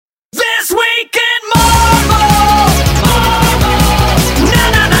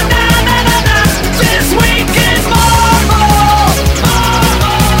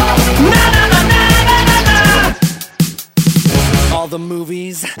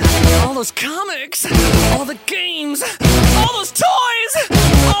all those comics, all the games, all those toys,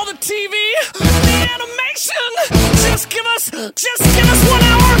 all the TV, the animation. Just give us 1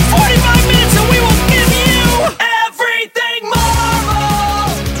 hour and 45 minutes and we will give you everything Marvel.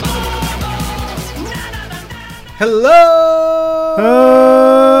 Hello,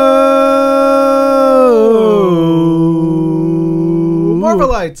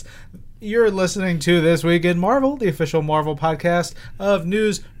 Marvelites. You're listening to This Week in Marvel, the official Marvel podcast of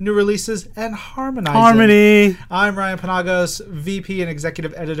news, new releases, and harmony. I'm Ryan Panagos, VP and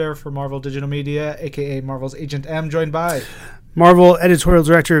Executive Editor for Marvel Digital Media, a.k.a. Marvel's Agent M, joined by Marvel Editorial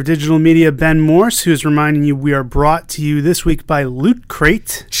Director of Digital Media, Ben Morse, who is reminding you we are brought to you this week by Loot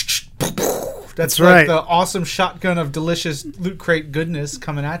Crate. That's like the awesome shotgun of delicious Loot Crate goodness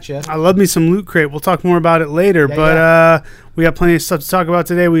coming at you. I love me some Loot Crate. We'll talk more about it later, we got plenty of stuff to talk about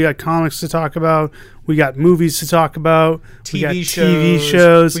today. We got comics to talk about. We got movies to talk about. TV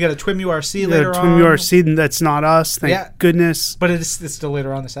shows. We got a TWIM URC later on. TWIM URC, and that's not us, thank goodness. But it's still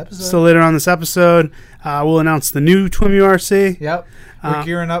later on this episode. We'll announce the new TWIM URC. Yep. We're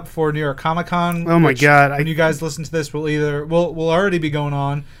gearing up for New York Comic Con. Oh my God. When you guys listen to this, we'll already be going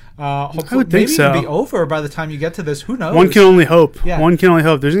on. Hopefully, I would think maybe so. It'll be over by the time you get to this. Who knows? One can only hope. Yeah. One can only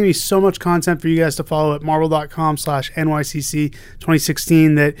hope. There's going to be so much content for you guys to follow at marvel.com/NYCC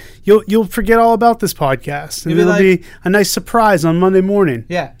 2016 that you'll forget all about this podcast. And it'll be a nice surprise on Monday morning.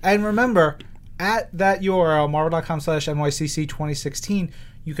 Yeah. And remember, at that URL, marvel.com/NYCC 2016,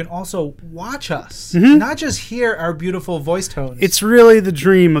 you can also watch us, not just hear our beautiful voice tones. It's really the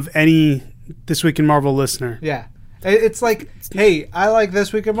dream of any This Week in Marvel listener. Yeah. It's like, hey, I like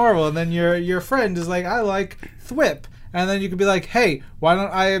This Week in Marvel, and then your friend is like, I like Thwip, and then you could be like, hey, why don't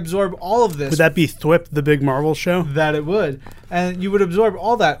I absorb all of this? Would that be Thwip, the big Marvel show? That it would. And you would absorb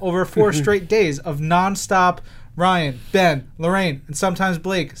all that over 4 straight days of nonstop Ryan, Ben, Lorraine, and sometimes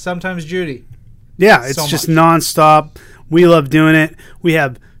Blake, sometimes Judy. Yeah, it's just nonstop. We love doing it. We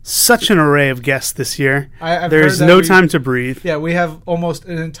have such an array of guests this year. There's no time to breathe. Yeah, we have almost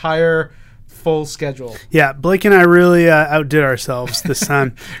an entire full schedule. Yeah, Blake and I really outdid ourselves this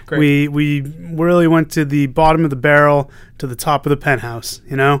time. Great. We really went to the bottom of the barrel to the top of the penthouse,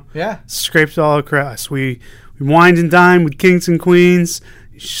 you know? Yeah. Scraped all across. We wined and dined with kings and queens.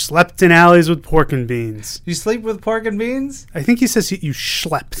 Slept in alleys with pork and beans. You sleep with pork and beans? I think he says you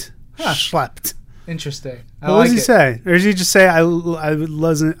schlepped. Huh. Schlepped. Interesting. What does he say? Or does he just say I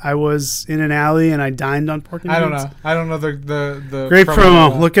was in an alley and I dined on pork and beans? I don't know the great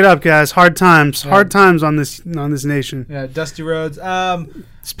promo. Look it up, guys. Hard times. Yeah. Hard times on this nation. Yeah, Dusty Roads.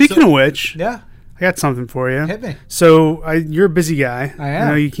 Speaking of which, yeah, I got something for you. Hit me. So you're a busy guy. I am.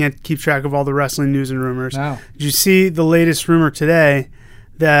 I know you can't keep track of all the wrestling news and rumors. No. Did you see the latest rumor today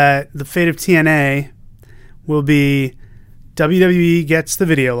that the fate of TNA will be WWE gets the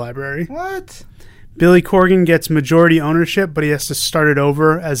video library? What? Billy Corgan gets majority ownership, but he has to start it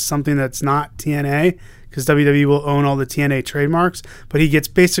over as something that's not TNA because WWE will own all the TNA trademarks. But he gets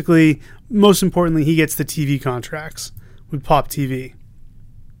basically, most importantly, he gets the TV contracts with Pop TV.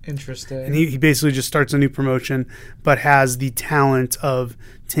 Interesting. And he basically just starts a new promotion, but has the talent of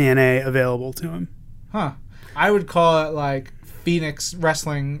TNA available to him. Huh. I would call it like Phoenix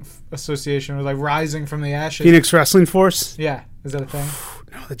Wrestling Association or like Rising from the Ashes. Phoenix Wrestling Force? Yeah. Is that a thing?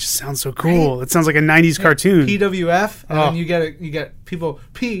 No, that just sounds so cool. Right? It sounds like a 90s cartoon. PWF, and then you get people,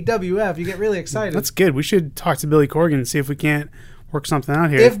 PWF, you get really excited. That's good. We should talk to Billy Corgan and see if we can't work something out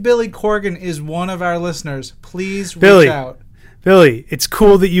here. If Billy Corgan is one of our listeners, please reach out. Billy, it's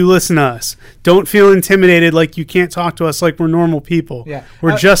cool that you listen to us. Don't feel intimidated like you can't talk to us like we're normal people. Yeah.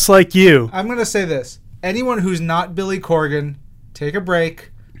 We're just like you. I'm going to say this. Anyone who's not Billy Corgan, take a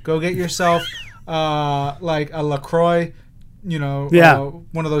break. Go get yourself like a LaCroix,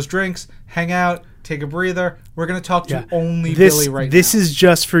 one of those drinks, hang out, take a breather. We're going to talk to only Billy right now. This is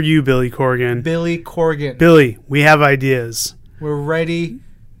just for you, Billy Corgan. Billy Corgan. Billy, we have ideas. We're ready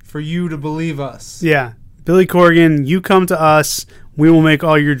for you to believe us. Yeah. Billy Corgan, you come to us. We will make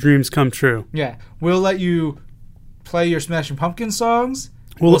all your dreams come true. Yeah. We'll let you play your Smashing Pumpkins songs.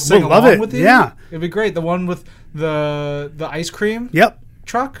 We'll sing love along it. with you. Yeah. It'd be great. The one with the ice cream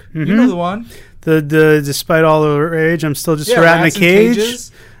truck. Mm-hmm. You know the one. The despite all the rage, I'm still just a rat in a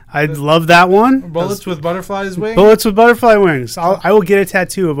cage. I'd love that one. Bullets with butterflies wings. Bullets with butterfly wings. I will get a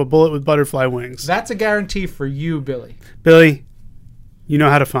tattoo of a bullet with butterfly wings. That's a guarantee for you, Billy. Billy, you know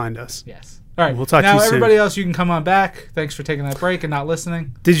how to find us. Yes. All right. We'll talk to you soon. Now, everybody else, you can come on back. Thanks for taking that break and not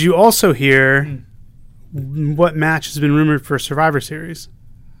listening. Did you also hear what match has been rumored for Survivor Series?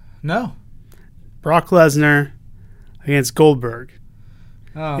 No. Brock Lesnar against Goldberg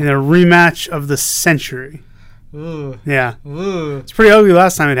in a rematch of the century. Ooh. Yeah. Ooh. It's pretty ugly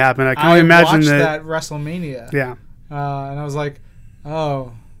last time it happened. I can only imagine watched that WrestleMania. Yeah. And I was like,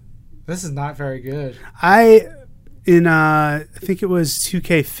 oh, this is not very good. I think it was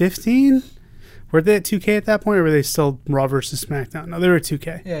 2K15. Were they at 2K at that point, or were they still Raw versus SmackDown? No, they were at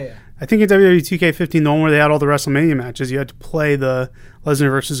 2K. Yeah. I think in WWE 2K15, the one where they had all the WrestleMania matches, you had to play the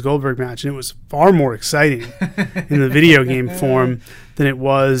Lesnar versus Goldberg match, and it was far more exciting in the video game form than it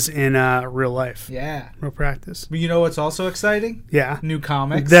was in real life. Yeah. Real practice. But you know what's also exciting? Yeah. New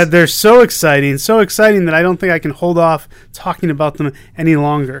comics. That they're so exciting that I don't think I can hold off talking about them any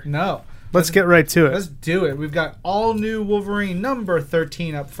longer. No. Let's get right to it. Let's do it. We've got all new Wolverine number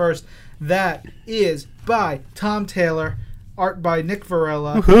 13 up first. That is by Tom Taylor, art by Nick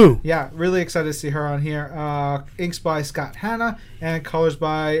Varela. Woohoo! Yeah, really excited to see her on here. Inks by Scott Hanna and colors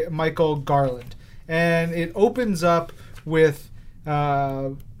by Michael Garland. And it opens up with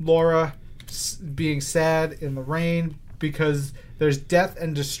Laura being sad in the rain because there's death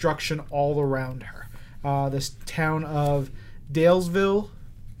and destruction all around her. This town of Dalesville,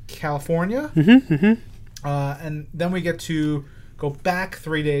 California. And then we get to go back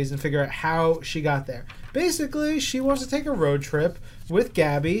 3 days and figure out how she got there. Basically, she wants to take a road trip with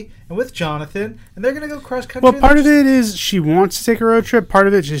Gabby and with Jonathan, and they're going to go cross country. Well, part of it is she wants to take a road trip. Part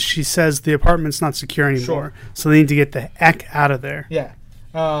of it is she says the apartment's not secure anymore, so they need to get the heck out of there. Yeah.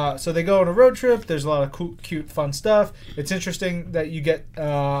 So they go on a road trip. There's a lot of cute, fun stuff. It's interesting that you get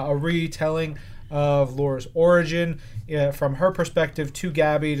a retelling of Laura's origin from her perspective to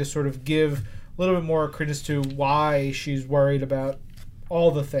Gabby to sort of give a little bit more credence to why she's worried about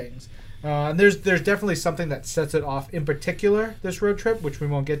all the things. And there's definitely something that sets it off in particular, this road trip, which we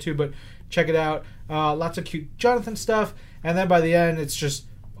won't get to, but check it out. Lots of cute Jonathan stuff. And then by the end, it's just,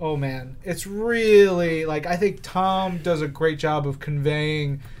 oh man, it's really, like, I think Tom does a great job of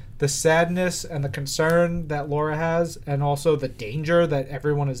conveying the sadness and the concern that Laura has, and also the danger that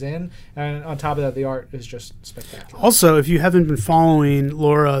everyone is in. And on top of that, the art is just spectacular. Also, if you haven't been following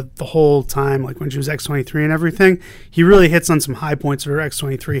Laura the whole time, like when she was X-23 and everything, he really hits on some high points of her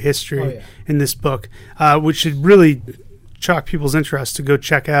X-23 history in this book, which should really shock people's interest to go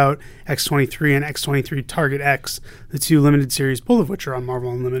check out X-23 and X-23 Target X, the two limited series, both of which are on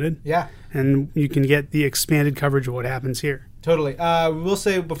Marvel Unlimited. Yeah. And you can get the expanded coverage of what happens here. Totally. We will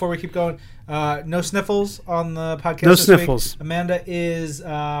say before we keep going, no sniffles on the podcast. No this sniffles. Week. Amanda is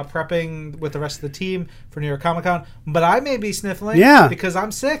prepping with the rest of the team for New York Comic Con, but I may be sniffling because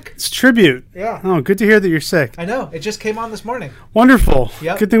I'm sick. It's tribute. Yeah. Oh, good to hear that you're sick. I know. It just came on this morning. Wonderful.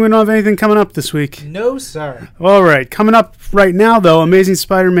 Yep. Good thing we don't have anything coming up this week. No, sir. All right. Coming up right now, though, Amazing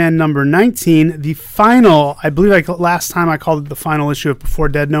Spider-Man number 19, the final, I believe last time I called it the final issue of Before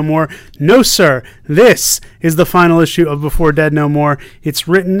Dead No More. No, sir. This is the final issue of Before Dead No More. It's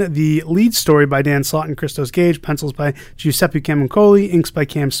written, the lead story by Dan Slott and Christos Gage, pencils by Giuseppe Camuncoli, inks by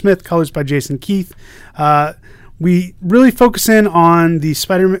Cam Smith, colors by Jason Keith. We really focus in on the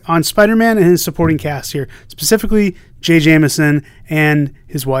Spider-Man and his supporting cast here, specifically Jay Jameson and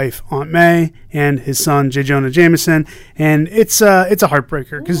his wife Aunt May and his son J. Jonah Jameson, and it's a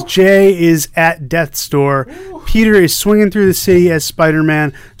heartbreaker because Jay is at death's door. Peter is swinging through the city as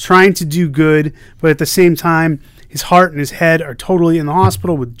Spider-Man, trying to do good, but at the same time, his heart and his head are totally in the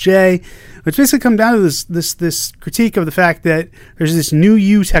hospital with Jay. Which basically comes down to this critique of the fact that there's this new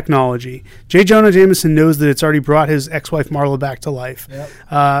U technology. J. Jonah Jameson knows that it's already brought his ex-wife Marla back to life. Yep.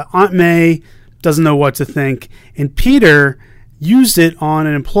 Aunt May doesn't know what to think. And Peter used it on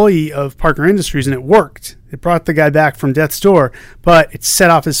an employee of Parker Industries, and it worked. It brought the guy back from death's door, but it set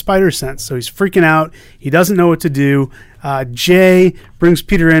off his spider sense. So he's freaking out. He doesn't know what to do. Jay brings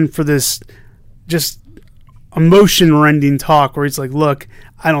Peter in for this just emotion-rending talk where he's like, look,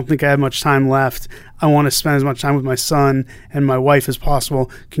 I don't think I have much time left. I want to spend as much time with my son and my wife as possible.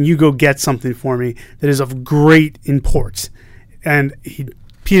 Can you go get something for me that is of great import? And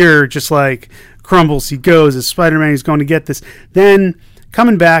Peter just like crumbles. He goes as Spider-Man. He's going to get this. Then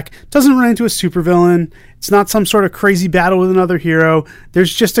coming back, doesn't run into a supervillain. It's not some sort of crazy battle with another hero.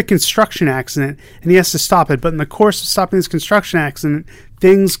 There's just a construction accident, and he has to stop it. But in the course of stopping this construction accident,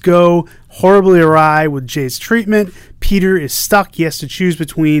 things go horribly awry with Jay's treatment. Peter is stuck. He has to choose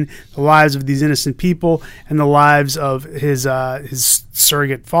between the lives of these innocent people and the lives of his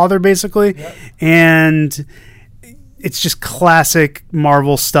surrogate father, basically. Yep. And it's just classic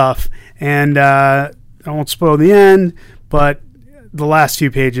Marvel stuff. And I won't spoil the end, but the last few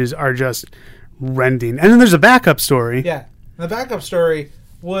pages are just rending. And then there's a backup story. Yeah. The backup story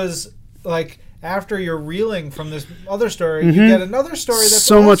was like after you're reeling from this other story, you get another story that's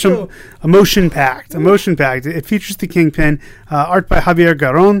so much emotion-packed. Emotion-packed. It features the Kingpin, art by Javier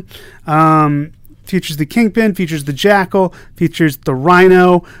Garon, features the Kingpin, features the Jackal, features the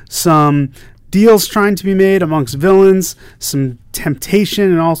Rhino, some deals trying to be made amongst villains, some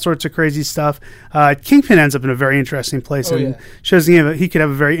temptation and all sorts of crazy stuff. Kingpin ends up in a very interesting place shows he could have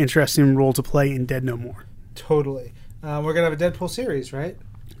a very interesting role to play in Dead No More. Totally. We're going to have a Deadpool series, right?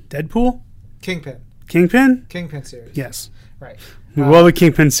 Deadpool? Kingpin series. Yes. Right. We love a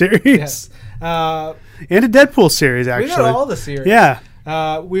Kingpin series. Yes. And a Deadpool series, actually. We got all the series. Yeah.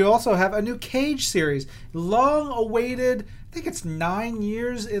 We also have a new Cage series. Long awaited. I think it's 9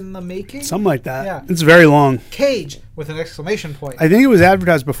 years in the making. Something like that. Yeah. It's very long. Cage with an exclamation point. I think it was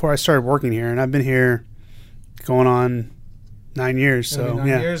advertised before I started working here, and I've been here going on 9 years. So 9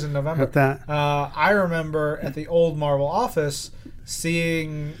 years in November. With that. I remember at the old Marvel office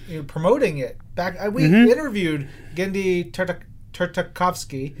seeing, promoting it. We interviewed Gendy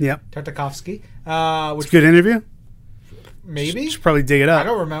Tartakovsky. Yep. Tartakovsky. Which a good interview. Maybe. Should probably dig it up. I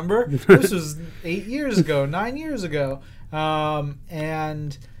don't remember. This was 9 years ago.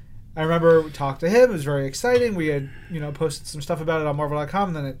 And I remember we talked to him. It was very exciting. We had, posted some stuff about it on Marvel.com,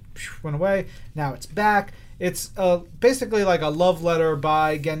 and then it went away. Now it's back. It's basically like a love letter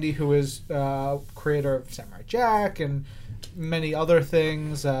by Gendy, who is creator of Samurai Jack and many other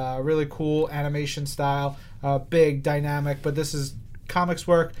things. Really cool animation style, big, dynamic. But this is comics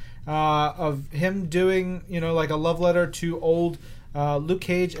work of him doing, like a love letter to old Luke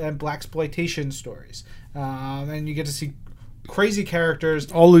Cage and blaxploitation stories. And you get to see crazy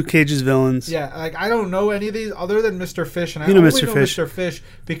characters. All Luke Cage's villains. Yeah, like I don't know any of these other than Mr. Fish, and I only know Mr. Fish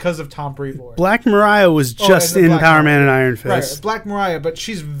because of Tom Brevoort. Black Mariah was just in Power Man and Iron Fist. Right, Black Mariah, but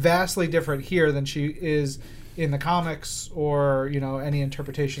she's vastly different here than she is in the comics or, any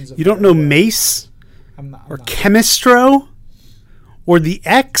interpretations of You don't know Mace? I'm not. Chemistro? Or the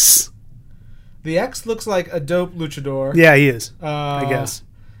X? The X looks like a dope luchador. Yeah, he is, I guess.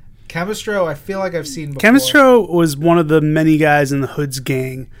 Chemistro, I feel like I've seen before. Chemistro was one of the many guys in the Hood's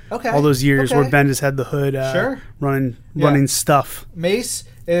gang. Okay. All those years where Bendis had the Hood running stuff. Mace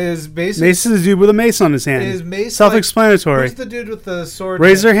is basically... Mace is a dude with a mace on his hand. Is Mace self-explanatory. Who's the dude with the sword?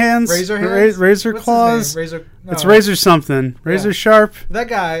 Razor hands? Razor What's claws? his name? It's Razor something. Razor Sharp. That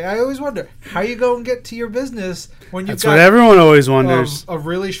guy, I always wonder, how you go and get to your business when you've That's what everyone always wonders. A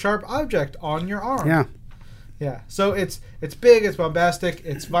really sharp object on your arm. Yeah. Yeah. So it's big, it's bombastic,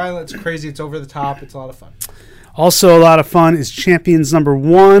 it's violent, it's crazy, it's over the top, it's a lot of fun. Also a lot of fun is Champions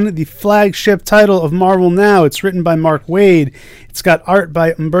 #1, the flagship title of Marvel Now. It's written by Mark Waid. It's got art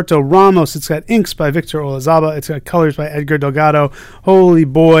by Humberto Ramos. It's got inks by Victor Olazaba. It's got colors by Edgar Delgado. Holy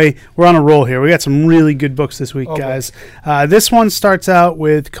boy, we're on a roll here. We got some really good books this week, guys. This one starts out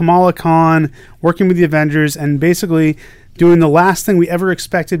with Kamala Khan working with the Avengers and basically doing the last thing we ever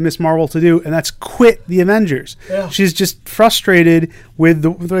expected Miss Marvel to do, and that's quit the Avengers. Yeah. She's just frustrated with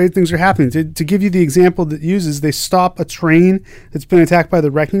the way things are happening. To give you the example that uses, they stop a train that's been attacked by the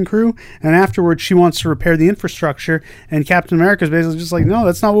wrecking crew, and afterwards she wants to repair the infrastructure, and Captain America's basically just like, no,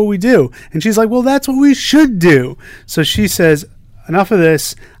 that's not what we do. And she's like, well, that's what we should do. So she says, enough of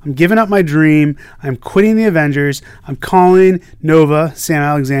this. I'm giving up my dream. I'm quitting the Avengers. I'm calling Nova, Sam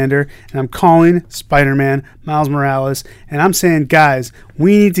Alexander, and I'm calling Spider-Man, Miles Morales. And I'm saying, guys,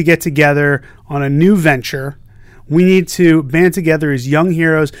 we need to get together on a new venture. We need to band together as young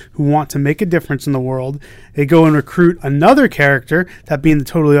heroes who want to make a difference in the world. They go and recruit another character, that being the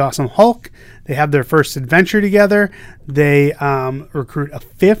Totally Awesome Hulk. They have their first adventure together. They recruit a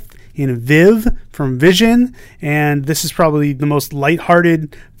fifth in Viv from Vision, and this is probably the most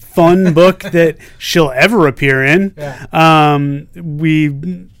lighthearted, fun book that she'll ever appear in. Yeah.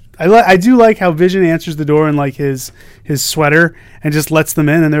 I do like how Vision answers the door in like his sweater and just lets them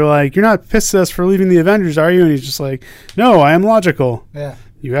in, and they're like, "You're not pissed at us for leaving the Avengers, are you?" And he's just like, "No, I am logical. Yeah,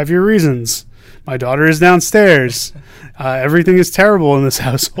 you have your reasons. My daughter is downstairs. Everything is terrible in this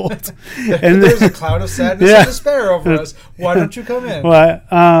household." And there's a cloud of sadness and despair over us. Why don't you come in?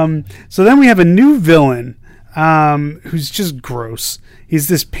 Well, so then we have a new villain who's just gross. He's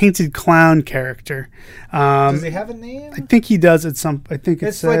this painted clown character. Does he have a name? I think he does at some. I think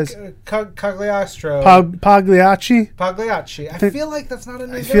it says like Cagliostro. Pagliacci. Pagliacci. I feel like that's not a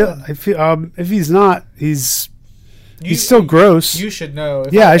new villain. I feel if he's not, he's still gross. You should know.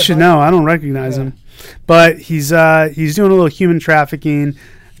 I should know. I don't recognize him. But he's doing a little human trafficking.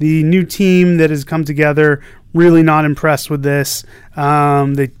 The new team that has come together, really not impressed with this.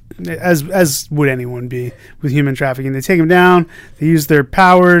 They, as would anyone be with human trafficking, they take him down. They use their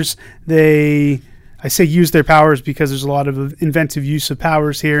powers. I say use their powers because there's a lot of inventive use of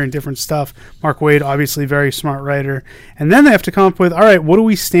powers here and different stuff. Mark Waid, obviously very smart writer. And then they have to come up with, all right, what do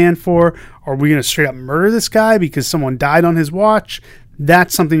we stand for? Are we going to straight up murder this guy because someone died on his watch?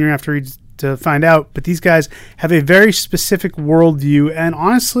 That's something you're going to have to read to find out, but these guys have a very specific worldview, and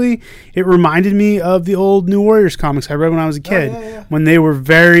honestly, it reminded me of the old New Warriors comics I read when I was a kid, when they were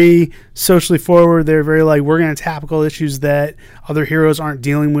very socially forward. They're very like, we're going to tackle issues that other heroes aren't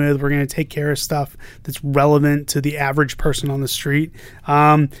dealing with. We're going to take care of stuff that's relevant to the average person on the street.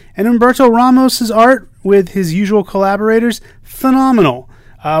 And Humberto Ramos' art with his usual collaborators, phenomenal.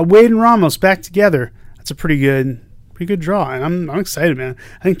 Wade and Ramos back together. That's a pretty good draw, and I'm excited, man.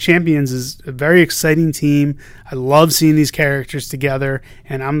 I think Champions is a very exciting team. I love seeing these characters together,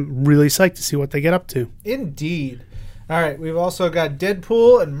 and I'm really psyched to see what they get up to. Indeed. All right, we've also got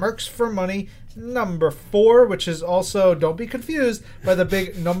Deadpool and Mercs for Money number 4, which is also, don't be confused by the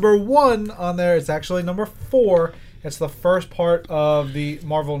big number 1 on there. It's actually number 4. It's the first part of the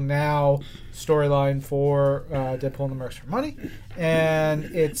Marvel Now storyline for Deadpool and the Mercs for Money. And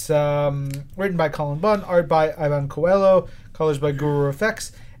it's written by Colin Bunn, art by Ivan Coelho, colors by Guru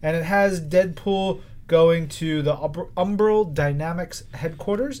Effects. And it has Deadpool going to the Umbral Dynamics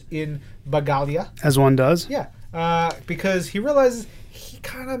headquarters in Bagalia. As one does. Yeah, because he realizes he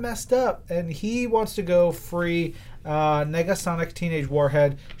kind of messed up, and he wants to go free Negasonic Teenage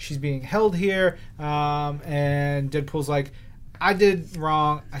Warhead. She's being held here, and Deadpool's like, I did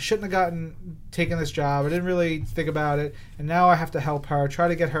wrong. I shouldn't have taken this job. I didn't really think about it, and now I have to help her, try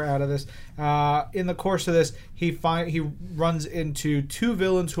to get her out of this. In the course of this, he runs into 2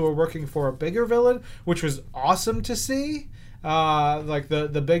 villains who are working for a bigger villain, which was awesome to see. Like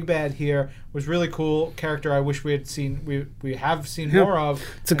the big bad here was really cool character. I wish we had seen. We have seen more of.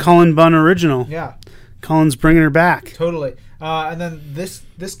 It's a Colin Bunn original. Yeah, Colin's bringing her back. Totally. And then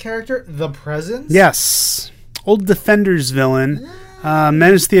this character, the Presence. Yes. Old Defenders villain.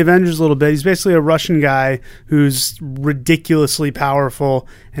 Menaced the Avengers a little bit. He's basically a Russian guy who's ridiculously powerful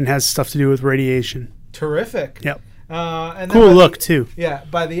and has stuff to do with radiation. Terrific. Yep. And cool look, too. Yeah.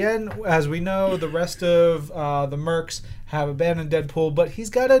 By the end, as we know, the rest of the Mercs have abandoned Deadpool, but he's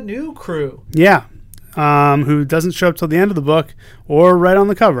got a new crew. Yeah. Who doesn't show up till the end of the book or right on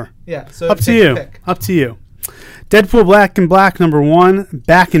the cover. Yeah. So up to you. Up to you. Deadpool Black in Black number 1,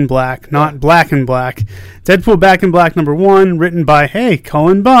 Back in Black, not Black in Black. Deadpool Back in Black number 1, written by,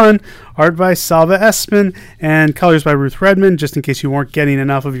 Cullen Bunn, art by Salva Espin, and colors by Ruth Redmond, just in case you weren't getting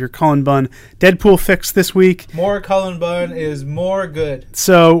enough of your Cullen Bunn Deadpool fix this week. More Cullen Bunn is more good.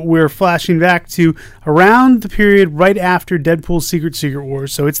 So we're flashing back to around the period right after Deadpool's Secret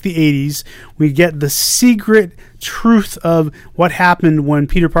Wars, so it's the 80s. We get the secret truth of what happened when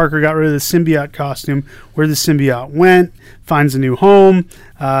Peter Parker got rid of the symbiote costume, where the symbiote went, finds a new home,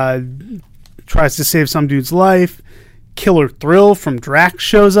 tries to save some dude's life. Killer Thrill from Drax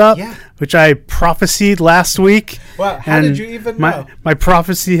shows up, which I prophesied last week. Wow, how did you even know? My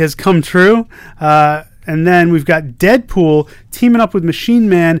prophecy has come true. And then we've got Deadpool teaming up with Machine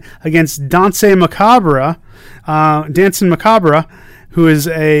Man against Dancing Macabre, who is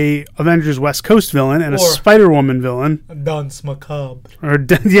a Avengers West Coast villain and a Spider-Woman villain. Dance Macabre. Or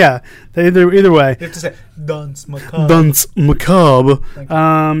either way. You have to say Dance Macabre. Dance Macabre.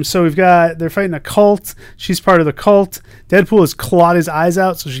 So they're fighting a cult. She's part of the cult. Deadpool has clawed his eyes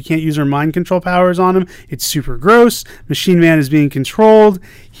out so she can't use her mind control powers on him. It's super gross. Machine Man is being controlled.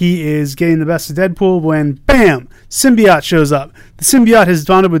 He is getting the best of Deadpool when, bam, symbiote shows up. The symbiote has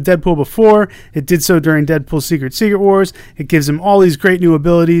bonded with Deadpool before. It did so during Deadpool's Secret Wars. It gives him all these great new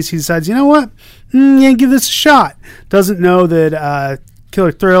abilities. He decides, you know what? Give this a shot. Doesn't know that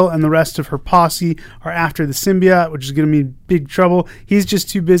Killer Thrill and the rest of her posse are after the symbiote, which is going to mean big trouble. He's just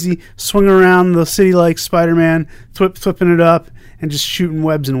too busy swinging around the city like Spider-Man, flipping it up, and just shooting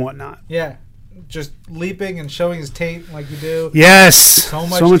webs and whatnot. Yeah. Just leaping and showing his taint like you do. Yes. So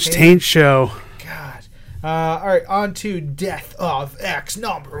much taint show. God. All right, on to Death of X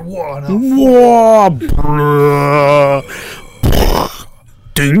number 1.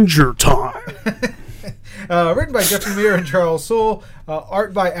 Danger time. Written by Jeff Lemire and Charles Soule.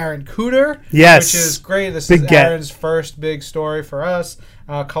 Art by Aaron Cooter. Yes. Which is great. This is Aaron's first big story for us.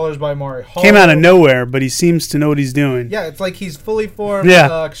 Colors by Maury Hall. Came out of nowhere, but he seems to know what he's doing. Yeah, it's like he's fully formed,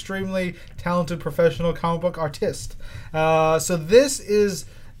 extremely talented professional comic book artist. So this is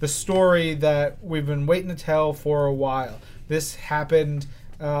the story that we've been waiting to tell for a while. This happened,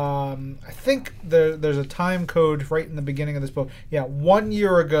 I think there's a time code right in the beginning of this book. Yeah, 1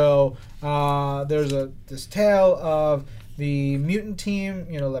 year ago, there's this tale of the mutant team,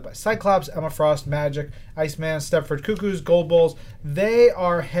 led by Cyclops, Emma Frost, Magic, Iceman, Stepford Cuckoos, Gold Balls. They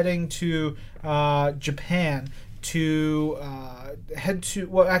are heading to Japan to head to...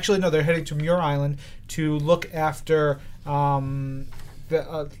 Well, actually, no, they're heading to Muir Island to look after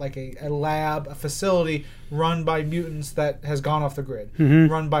a lab, a facility run by mutants that has gone off the grid,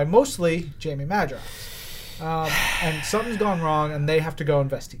 run by mostly Jamie Madrox. And something's gone wrong, and they have to go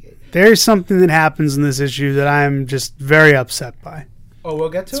investigate. There's something that happens in this issue that I'm just very upset by. Oh, we'll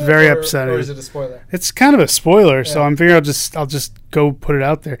get to it? It's very upsetting. Or is it a spoiler? It's kind of a spoiler, so I'm figuring I'll just go put it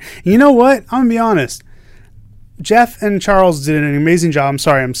out there. You know what? I'm going to be honest. Jeff and Charles did an amazing job. I'm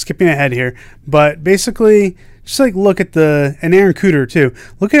sorry, I'm skipping ahead here. But basically, just look at and Aaron Cooter too.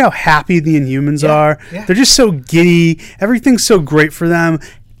 Look at how happy the Inhumans are. Yeah. They're just so giddy. Everything's so great for them.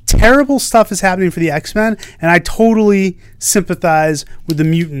 Terrible stuff is happening for the X-Men, and I totally sympathize with the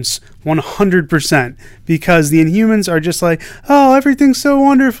mutants 100% because the Inhumans are just oh, everything's so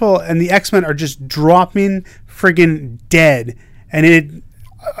wonderful, and the X-Men are just dropping friggin' dead, and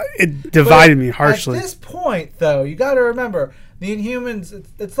it divided me harshly. At this point, though, you got to remember, the Inhumans,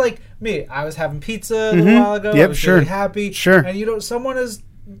 it's like me. I was having pizza a little while ago. Yep, I was really happy. Sure. And, someone is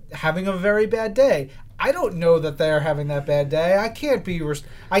having a very bad day. I don't know that they're having that bad day. I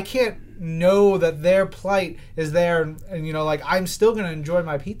can't know that their plight is there, and I'm still going to enjoy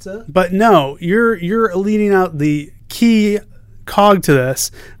my pizza. But no, you're leading out the key cog to this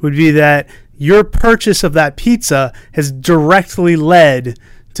would be that your purchase of that pizza has directly led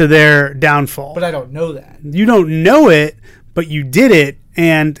to their downfall. But I don't know that. You don't know it, but you did it,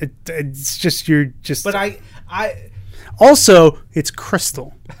 and it's just you're just. But I also it's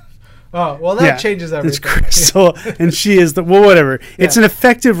Crystal. Oh, well, that changes everything. It's Crystal, and she is whatever. Yeah. It's an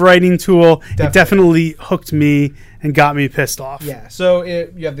effective writing tool. Definitely. It definitely hooked me and got me pissed off. Yeah, so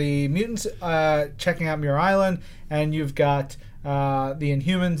you have the mutants checking out Muir Island, and you've got the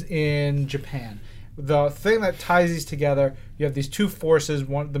Inhumans in Japan. The thing that ties these together, you have these two forces,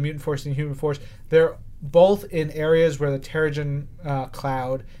 the mutant force and the human force. They're both in areas where the Terrigen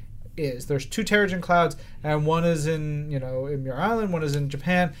cloud is. There's two Terrigen clouds, and one is in Muir Island, one is in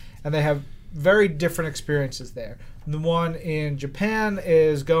Japan, and they have very different experiences there. The one in Japan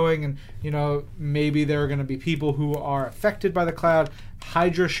is going, and maybe there are going to be people who are affected by the cloud.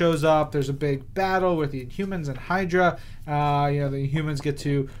 Hydra shows up. There's a big battle with the Inhumans and Hydra. The Inhumans get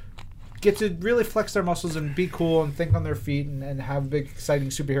to really flex their muscles and be cool and think on their feet and have a big exciting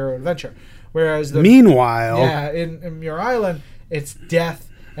superhero adventure. Whereas meanwhile, in Muir Island, it's death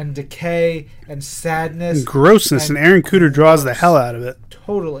and decay and sadness and grossness, and Aaron Cooter draws the hell out of it.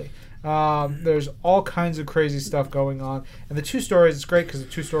 Totally. There's all kinds of crazy stuff going on, and the two stories, it's great because the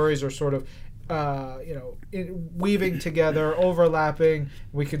two stories are sort of weaving together, overlapping.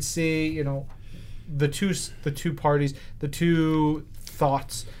 We could see the two parties, the two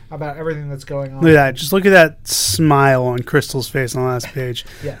thoughts about everything that's going on. Look at that. Just look at that smile on Crystal's face on the last page.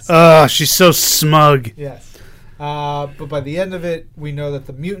 Yes. Oh, she's so smug. Yes. But by the end of it, we know that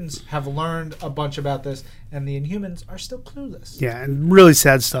the mutants have learned a bunch about this, and the Inhumans are still clueless. Yeah, and really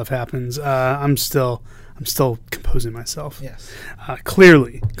sad stuff happens. I'm still composing myself. Yes.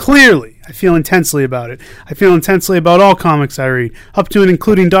 Clearly, I feel intensely about it. I feel intensely about all comics I read, up to and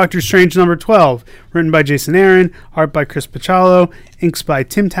including Doctor Strange number 12, written by Jason Aaron, art by Chris Pachalo, inks by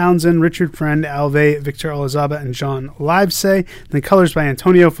Tim Townsend, Richard Friend, Alve, Victor Olazaba, and John Livesay, and the colors by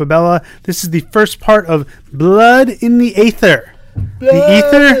Antonio Fabella. This is the first part of Blood in the Aether. The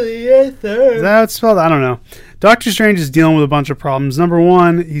Ether? Is that how it's spelled? I don't know. Doctor Strange is dealing with a bunch of problems. Number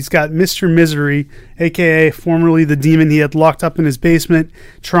one, he's got Mr. Misery, a.k.a. formerly the demon he had locked up in his basement,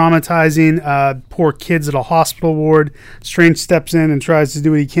 traumatizing poor kids at a hospital ward. Strange steps in and tries to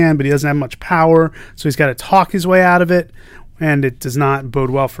do what he can, but he doesn't have much power, so he's got to talk his way out of it, and it does not bode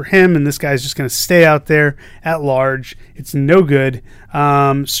well for him, and this guy's just going to stay out there at large. It's no good.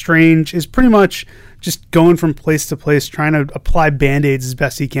 Strange is pretty much just going from place to place, trying to apply Band-Aids as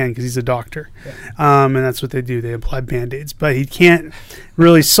best he can because he's a doctor. Yeah. And that's what they do. They apply Band-Aids. But he can't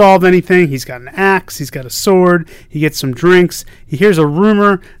really solve anything. He's got an axe. He's got a sword. He gets some drinks. He hears a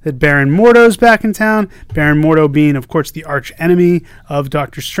rumor that Baron Mordo's back in town. Baron Mordo being, of course, the arch enemy of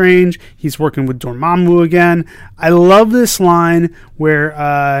Doctor Strange. He's working with Dormammu again. I love this line where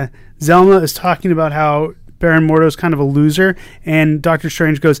Zelma is talking about how Baron Mordo is kind of a loser, and Doctor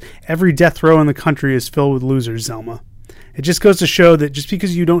Strange goes, every death row in the country is filled with losers, Zelma. It just goes to show that just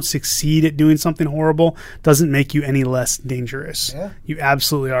because you don't succeed at doing something horrible doesn't make you any less dangerous. Yeah. You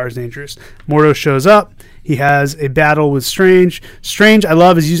absolutely are as dangerous. Mordo shows up. He has a battle with Strange. Strange, I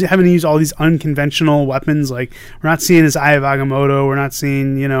love, is having to use all these unconventional weapons. Like, we're not seeing his Eye of Agamotto. We're not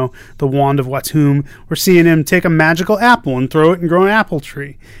seeing, the Wand of Watum. We're seeing him take a magical apple and throw it and grow an apple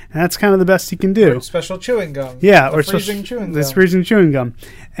tree. And that's kind of the best he can do. Or special chewing gum. Yeah. Or freezing chewing gum. This freezing chewing gum.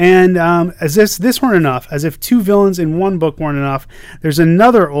 And as if this weren't enough, as if two villains in one book weren't enough, there's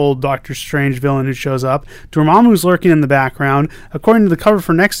another old Doctor Strange villain who shows up. Dormammu's lurking in the background. According to the cover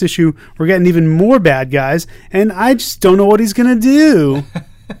for next issue, we're getting even more bad guys, and I just don't know what he's going to do.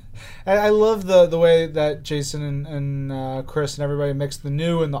 I love the way that Jason and Chris and everybody mixed the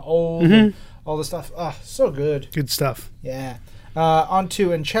new and the old and all the stuff. Oh, so good. Good stuff. Yeah. On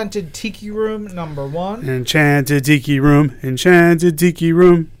to Enchanted Tiki Room #1. Enchanted Tiki Room, Enchanted Tiki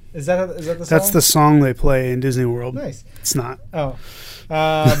Room. Is that the song? That's the song they play in Disney World. Nice. It's not. Oh.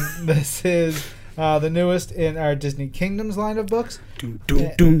 This is the newest in our Disney Kingdoms line of books. Doom,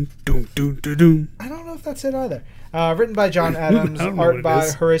 doom, doom, doom, doom, doom, doom. I don't know if that's it either. Written by John Adams, art by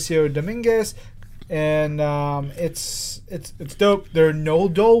Horacio Dominguez, and it's dope. There are no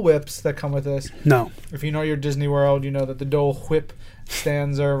Dole whips that come with this. No. If you know your Disney World, you know that the Dole whip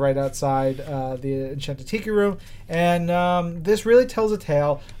stands are right outside the Enchanted Tiki Room, and this really tells a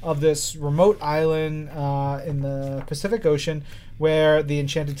tale of this remote island in the Pacific Ocean where the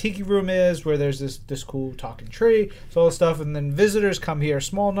Enchanted Tiki Room is, where there's this cool talking tree, so all this stuff, and then visitors come here, a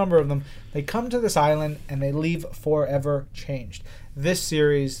small number of them. They come to this island and they leave forever changed. This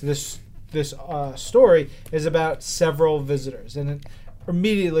series, this story is about several visitors, and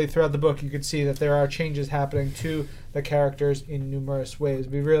immediately throughout the book you could see that there are changes happening to the characters in numerous ways.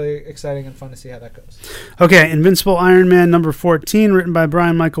 It'd be really exciting and fun to see how that goes. Okay, Invincible Iron Man #14, written by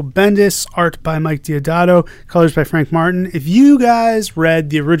Brian Michael Bendis, art by Mike Deodato, colors by Frank Martin. If you guys read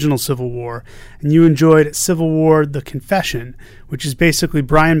the original Civil War and you enjoyed Civil War The Confession, which is basically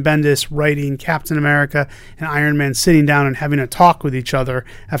Brian Bendis writing Captain America and Iron Man sitting down and having a talk with each other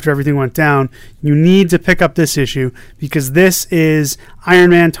after everything went down, you need to pick up this issue, because this is Iron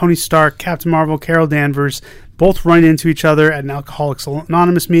Man, Tony Stark, Captain Marvel, Carol Danvers, both run into each other at an Alcoholics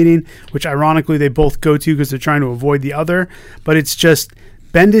Anonymous meeting, which ironically they both go to because they're trying to avoid the other. But it's just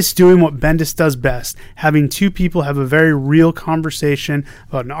Bendis doing what Bendis does best, having two people have a very real conversation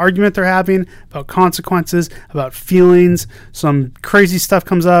about an argument they're having, about consequences, about feelings. Some crazy stuff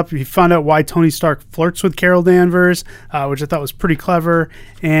comes up. You find out why Tony Stark flirts with Carol Danvers, which I thought was pretty clever.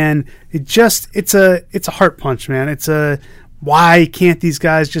 And it's a heart punch, man. It's a why can't these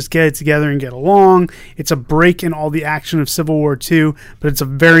guys just get it together and get along? It's a break in all the action of Civil War II, but it's a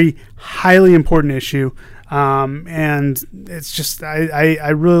very highly important issue. And it's just, I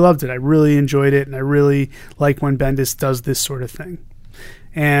really loved it. I really enjoyed it, and I really like when Bendis does this sort of thing.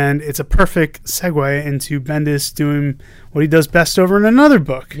 And it's a perfect segue into Bendis doing what he does best over in another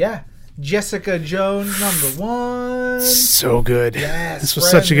book. Yeah. Jessica Jones #1. So good. Yes. This was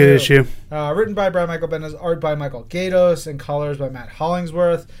such a good issue. Written by Brian Michael Bendis, art by Michael Gaydos, and colors by Matt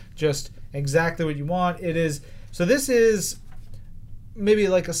Hollingsworth. Just exactly what you want. It is. So this is maybe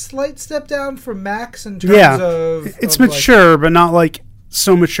like a slight step down from Max in terms of... It's mature, but not like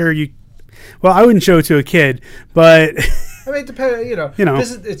so mature you... Well, I wouldn't show it to a kid, but... I mean,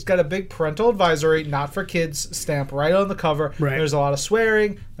 it's got a big parental advisory, not for kids stamp right on the cover. Right. There's a lot of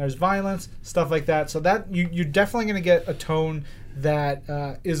swearing, there's violence, stuff like that. So that you're definitely going to get a tone that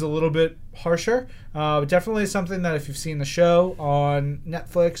is a little bit harsher. Definitely something that if you've seen the show on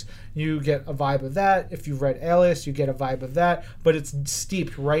Netflix, you get a vibe of that. If you've read Alias, you get a vibe of that. But it's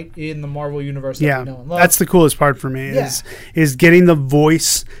steeped right in the Marvel universe that we know and love. That's the coolest part for me is getting the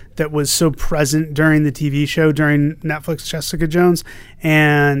voice that was so present during the TV show, during Netflix Jessica Jones,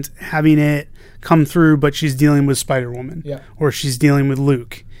 and having it come through, but she's dealing with Spider-Woman, or she's dealing with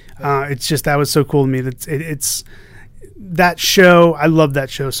Luke. It's just, that was so cool to me. It's that show, I love that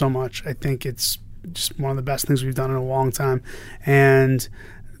show so much. I think it's just one of the best things we've done in a long time. And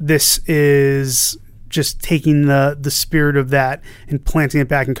this is just taking the spirit of that and planting it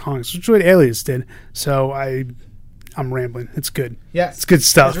back in comics, which is what Alias did. So I'm rambling. It's good. Yeah. It's good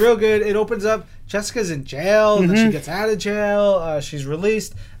stuff. It's real good. It opens up. Jessica's in jail, and then she gets out of jail. She's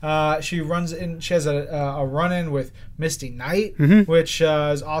released. She runs in. She has a run-in with Misty Knight, which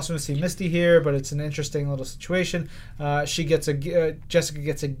is awesome to see Misty here, but it's an interesting little situation. Jessica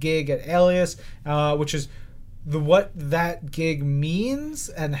gets a gig at Alias, which is what that gig means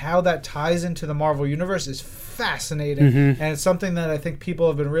and how that ties into the Marvel Universe is fascinating, and it's something that I think people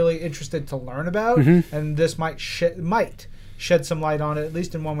have been really interested to learn about, and this might shed some light on it, at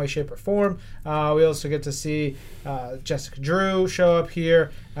least in one way, shape, or form. We also get to see Jessica Drew show up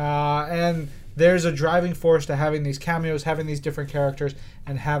here, and there's a driving force to having these cameos, having these different characters,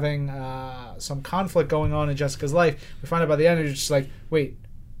 and having some conflict going on in Jessica's life. We find out by the end, it's just like, wait,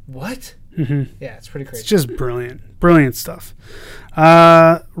 What? Mm-hmm. Yeah, it's pretty crazy. It's just brilliant stuff.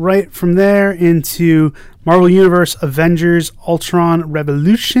 Right from there into Marvel Universe Avengers Ultron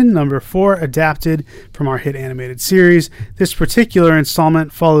Revolution #4, adapted from our hit animated series. This particular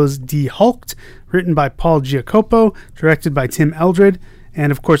installment follows De-Hulked, written by Paul Giacopo, directed by Tim Eldred,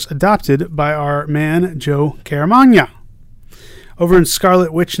 and of course adopted by our man Joe Caramagna. Over in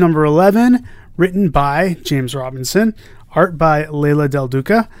Scarlet Witch #11, written by James Robinson, art by Leila Del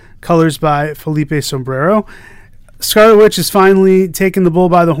Duca, colors by Felipe Sombrero. Scarlet Witch is finally taking the bull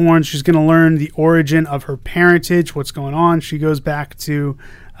by the horns. She's going to learn the origin of her parentage, what's going on. She goes back to,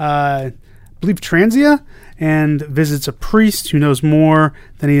 I believe, Transia, and visits a priest who knows more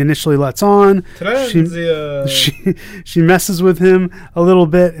than he initially lets on. She messes with him a little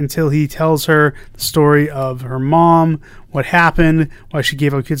bit until he tells her the story of her mom, what happened, why she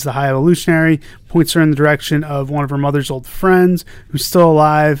gave up kids to High Evolutionary, points her in the direction of one of her mother's old friends who's still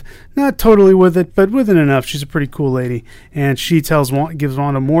alive. Not totally with it, but with it enough. She's a pretty cool lady. And she gives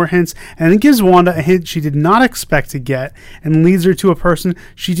Wanda more hints, and then gives Wanda a hint she did not expect to get, and leads her to a person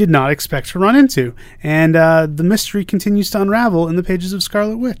she did not expect to run into. And the mystery continues to unravel in the pages of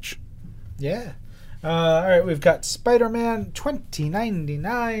Scarlet Witch. Yeah. All right, we've got Spider-Man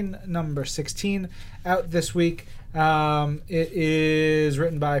 2099, #16, out this week. It is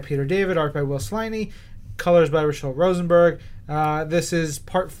written by Peter David, art by Will Sliney, colors by Rachel Rosenberg. This is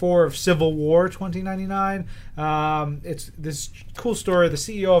part 4 of Civil War 2099. It's this cool story. The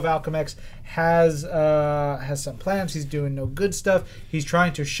CEO of Alchemex has some plans. He's doing no good stuff. He's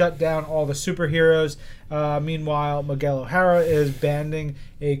trying to shut down all the superheroes. Meanwhile, Miguel O'Hara is banding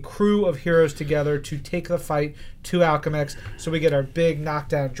a crew of heroes together to take the fight to Alchemex. So we get our big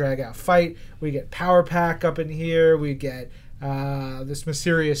knockdown, drag-out fight. We get Power Pack up in here. We get this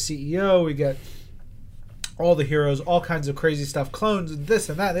mysterious CEO. We get all the heroes, all kinds of crazy stuff, clones, this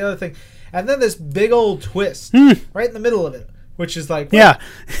and that, the other thing. And then this big old twist right in the middle of it, which is like, yeah.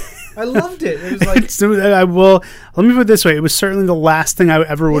 I loved it. It was like, let me put it this way. It was certainly the last thing I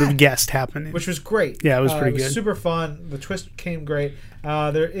ever would have guessed happening. Which was great. Yeah, it was pretty good. Good. Super fun. The twist came great.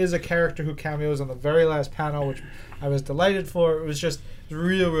 There is a character who cameos on the very last panel, which I was delighted for. It was just a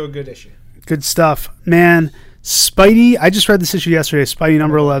real good issue. Good stuff. Man, Spidey, I just read this issue yesterday, Spidey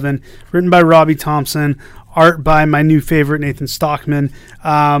 #11, written by Robbie Thompson, art by my new favorite, Nathan Stockman.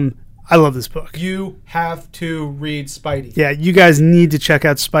 I love this book. You have to read Spidey. Yeah, you guys need to check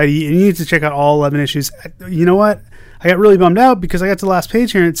out Spidey, and you need to check out all 11 issues. You know what? I got really bummed out because I got to the last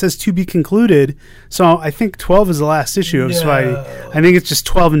page here and it says to be concluded. So I think 12 is the last issue of Spidey. I think it's just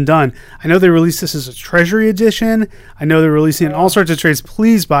 12 and done. I know they released this as a Treasury edition. I know they're releasing it in all sorts of trades.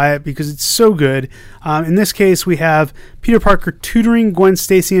 Please buy it because it's so good. In this case, we have Peter Parker tutoring Gwen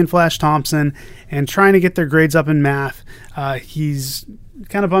Stacy and Flash Thompson and trying to get their grades up in math. He's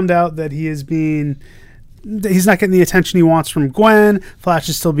kind of bummed out that he's not getting the attention he wants from Gwen. Flash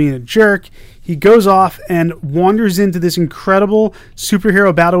is still being a jerk. He goes off and wanders into this incredible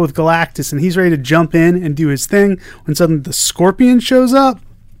superhero battle with Galactus, and he's ready to jump in and do his thing when suddenly the Scorpion shows up.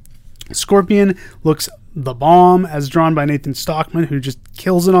 Scorpion looks the bomb, as drawn by Nathan Stockman, who just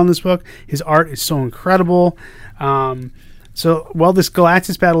kills it on this book. His art is so incredible. So while this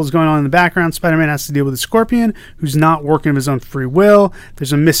Galactus battle is going on in the background, Spider-Man has to deal with a Scorpion who's not working of his own free will.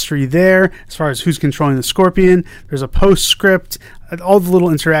 There's a mystery there as far as who's controlling the Scorpion. There's a postscript. All the little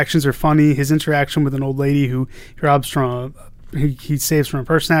interactions are funny. His interaction with an old lady who he robs from he saves from a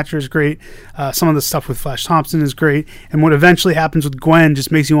purse snatcher is great. Some of the stuff with Flash Thompson is great. And what eventually happens with Gwen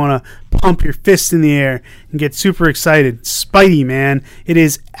just makes you want to pump your fist in the air and get super excited. Spidey, man. It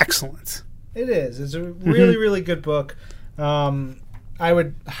is excellent. It is. It's a really good book. I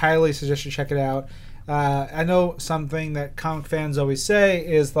would highly suggest you check it out. I know something that comic fans always say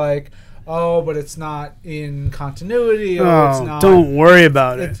is like, oh, but it's not in continuity. Or it's not. Don't worry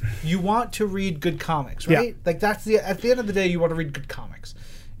about it. You want to read good comics, right? Yeah. Like at the end of the day, you want to read good comics.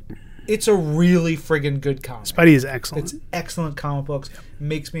 It's a really friggin' good comic. Spidey is excellent. It's excellent comic books.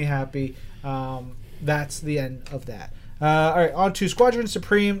 Makes me happy. That's the end of that. All right, on to Squadron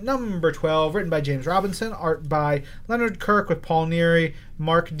Supreme, #12, written by James Robinson, art by Leonard Kirk with Paul Neary,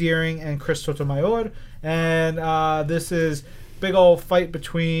 Mark Deering, and Chris Sotomayor. And this is big old fight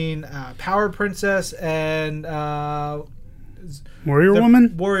between Power Princess and Warrior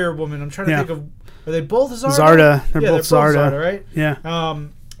Woman? Warrior Woman. I'm trying to think of... Are they both Zarda? Zarda. They're both Zarda, right? Yeah.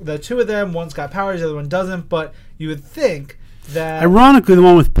 The two of them, one's got powers, the other one doesn't, but you would think that... Ironically, the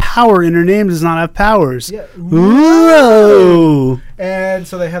one with power in her name does not have powers. Yeah. Whoa! And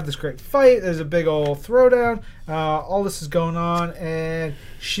so they have this great fight. There's a big old throwdown. All this is going on, and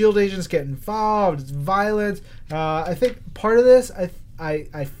S.H.I.E.L.D. agents get involved. It's violent. I think part of this,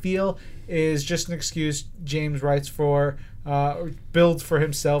 I feel is just an excuse James writes for, builds for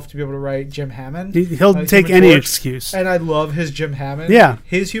himself to be able to write Jim Hammond. He'll take any excuse. And I love his Jim Hammond. Yeah.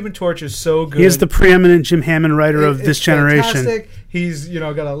 His Human Torch is so good. He is the preeminent Jim Hammond writer of this generation. Fantastic. He's,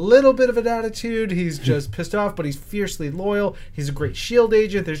 got a little bit of an attitude. He's just pissed off, but he's fiercely loyal. He's a great SHIELD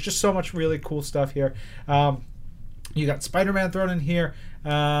agent. There's just so much really cool stuff here. You got Spider-Man thrown in here,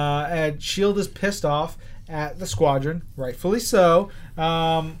 and SHIELD is pissed off at the Squadron, rightfully so.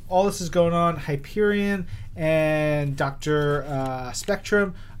 All this is going on. Hyperion and Dr.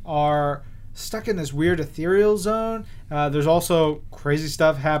 Spectrum are stuck in this weird ethereal zone. There's also crazy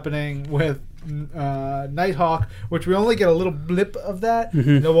stuff happening with Nighthawk, which we only get a little blip of that,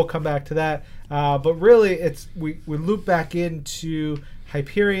 and then we'll come back to that. But really, we loop back into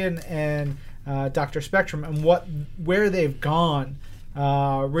Hyperion and Dr. Spectrum, and where they've gone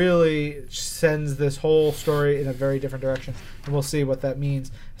really sends this whole story in a very different direction, and we'll see what that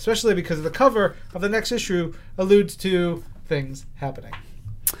means, especially because the cover of the next issue alludes to things happening.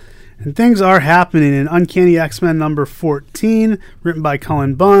 And things are happening in Uncanny X-Men number 14, written by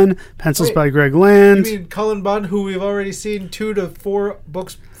Cullen Bunn, pencils by Greg Land. You mean Cullen Bunn, who we've already seen 2 to 4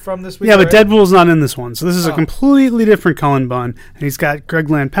 books from this week? Yeah, but Deadpool's not in this one, so this is a completely different Cullen Bunn. And he's got Greg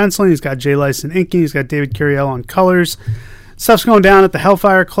Land penciling, he's got Jay Lyson inking, he's got David Curiel on colors. Stuff's going down at the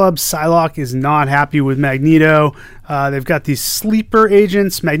Hellfire Club. Psylocke is not happy with Magneto. They've got these sleeper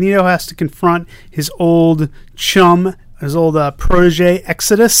agents. Magneto has to confront his old chum, his old protege,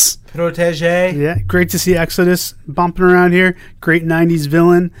 Exodus. Yeah, great to see Exodus bumping around here. Great 90s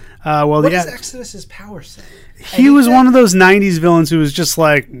villain. What is Exodus's power set? He was one of those 90s villains who was just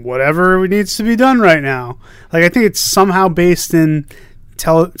like, whatever needs to be done right now. Like, I think it's somehow based in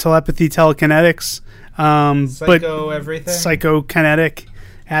telepathy, telekinetics. Everything. Psychokinetic,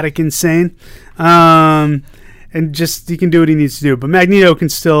 attic insane. And just, he can do what he needs to do. But Magneto can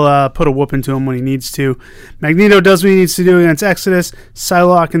still put a whoop into him when he needs to. Magneto does what he needs to do against Exodus.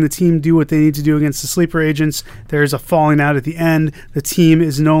 Psylocke and the team do what they need to do against the sleeper agents. There's a falling out at the end. The team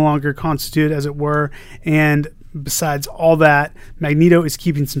is no longer constituted, as it were. And besides all that, Magneto is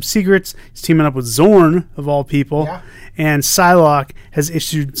keeping some secrets. He's teaming up with Zorn, of all people. Yeah. And Psylocke has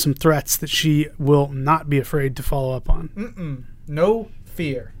issued some threats that she will not be afraid to follow up on. No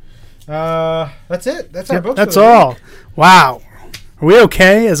fear. That's it. That's our books. That's all. Wow. Are we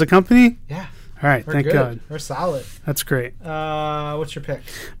okay as a company? Yeah. All right. Thank God. We're solid. That's great. What's your pick?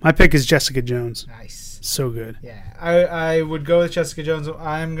 My pick is Jessica Jones. Nice. So good. Yeah. I would go with Jessica Jones.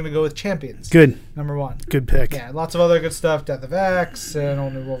 I'm going to go with Champions. Good. Number 1. Good pick. Yeah. Lots of other good stuff. Death of X, an all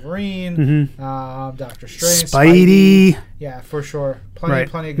new Wolverine, Doctor Strange, Spidey. Yeah, for sure. Plenty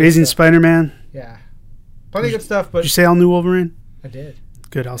of good Amazing stuff. Spider-Man. Yeah. Plenty of good stuff. But did you say all new Wolverine? I did.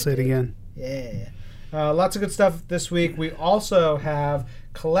 Good. I'll say it again. Yeah. Lots of good stuff this week. We also have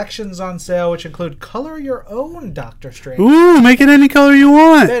collections on sale, which include Color Your Own Doctor Strange. Ooh, make it any color you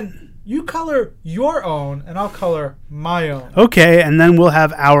want. Then you color your own, and I'll color my own. Okay, and then we'll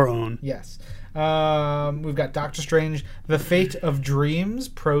have our own. Yes. We've got Doctor Strange, The Fate of Dreams,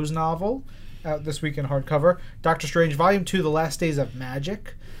 prose novel, out this week in hardcover. Doctor Strange, Volume 2, The Last Days of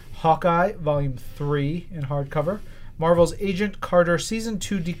Magic. Hawkeye, Volume 3 in hardcover. Marvel's Agent Carter Season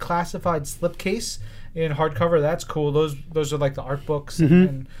 2 Declassified Slipcase in hardcover. That's cool. Those are like the art books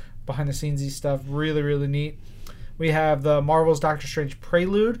and behind-the-scenes-y stuff. Really, really neat. We have the Marvel's Doctor Strange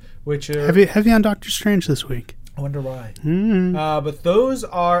Prelude, which are... Heavy on Doctor Strange this week. I wonder why. But those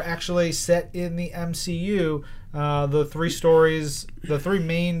are actually set in the MCU. The 3 stories, the 3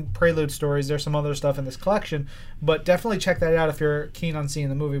 main Prelude stories. There's some other stuff in this collection, but definitely check that out if you're keen on seeing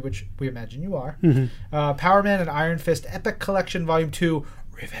the movie, which we imagine you are. Power Man and Iron Fist Epic Collection Volume 2,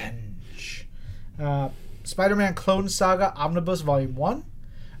 Revenge. Spider-Man Clone Saga Omnibus Volume 1.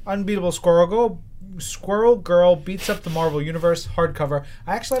 Unbeatable Squirrel Girl Beats Up the Marvel Universe hardcover.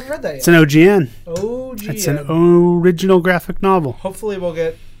 I actually haven't read that yet. It's an OGN. OGN. It's an original graphic novel. Hopefully we'll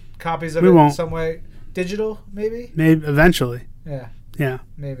get copies of it in some way. Digital, maybe? Maybe eventually. Yeah.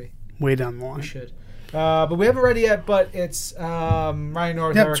 Maybe. Way down the line. We should. But we haven't read it yet, but it's Ryan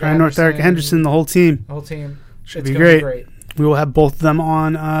North, Erica Henderson, the whole team. Should be great. We will have both of them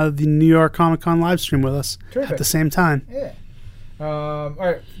on the New York Comic Con live stream with us at the same time. Yeah. All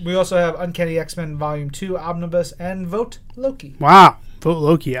right. We also have Uncanny X-Men Volume 2 Omnibus and Vote Loki. Wow. Vote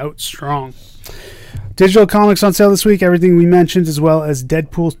Loki out strong. Digital comics on sale this week. Everything we mentioned, as well as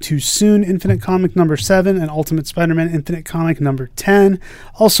Deadpool Too Soon, Infinite Comic number 7, and Ultimate Spider-Man Infinite Comic number 10.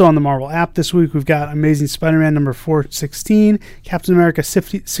 Also on the Marvel app this week, we've got Amazing Spider-Man number 416, Captain America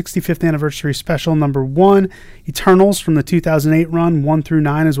 65th Anniversary Special number 1, Eternals from the 2008 run 1 through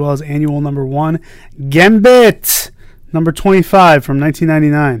 9, as well as Annual number 1, Gambit Number 25 from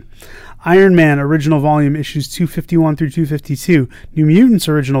 1999. Iron Man original volume issues 251 through 252. New Mutants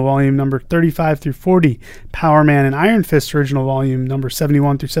original volume number 35 through 40. Power Man and Iron Fist original volume number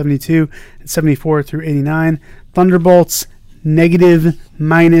 71 through 72 and 74 through 89. Thunderbolts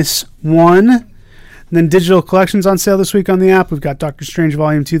 -1. And then digital collections on sale this week on the app. We've got Doctor Strange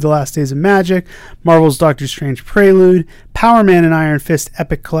Volume 2, The Last Days of Magic, Marvel's Doctor Strange Prelude, Power Man and Iron Fist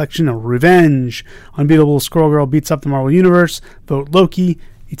Epic Collection of Revenge, Unbeatable Squirrel Girl Beats Up the Marvel Universe, Vote Loki,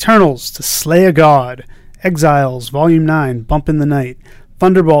 Eternals to Slay a God, Exiles Volume 9, Bump in the Night,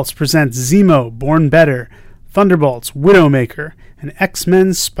 Thunderbolts presents Zemo, Born Better, Thunderbolts, Widowmaker, and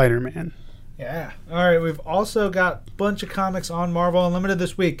X-Men Spider-Man. Yeah. All right, we've also got a bunch of comics on Marvel Unlimited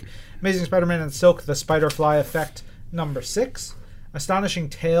this week. Amazing Spider-Man and Silk, The Spider-Fly Effect, number 6. Astonishing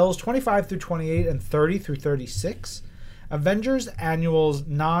Tales, 25 through 28 and 30 through 36. Avengers Annuals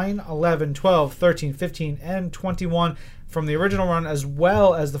 9, 11, 12, 13, 15, and 21 from the original run, as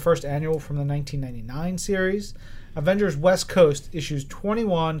well as the first annual from the 1999 series. Avengers West Coast issues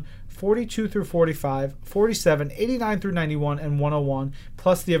 21, 42 through 45, 47, 89 through 91, and 101,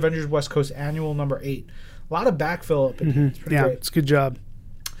 plus the Avengers West Coast annual number 8. A lot of backfill up in here. It's pretty great. It's a good job.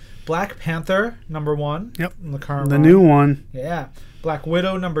 Black Panther, number 1. Yep. In the current The run. new one. Yeah. Black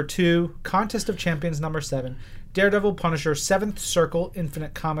Widow, number 2. Contest of Champions, number 7. Daredevil, Punisher, 7th Circle,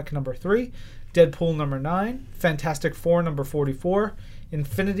 Infinite Comic, number 3. Deadpool, number 9. Fantastic Four, number 44.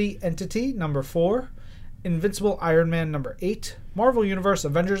 Infinity Entity, number 4. Invincible Iron Man, number 8. Marvel Universe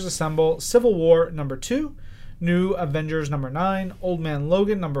Avengers Assemble, Civil War, number 2. New Avengers, number 9. Old Man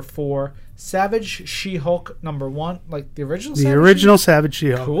Logan, number 4. Savage She-Hulk, number 1. Like the original Savage? The original Savage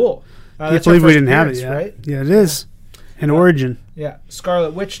She-Hulk. Cool. I can't believe we didn't have it yet. Right? Yeah, it is. An origin. Yeah.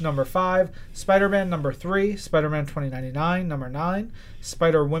 Scarlet Witch, number 5. Spider-Man, number 3. Spider-Man 2099, number 9.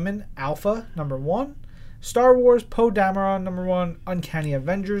 Spider-Women, Alpha, number 1. Star Wars, Poe Dameron, number 1. Uncanny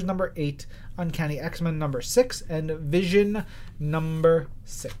Avengers, number 8. Uncanny X-Men, number 6. And Vision, number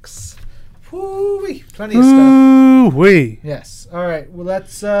 6. Woo-wee. Plenty of stuff. Woo-wee. Yes. All right. Well,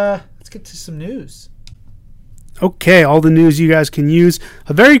 let's get to some news. Okay, all the news you guys can use.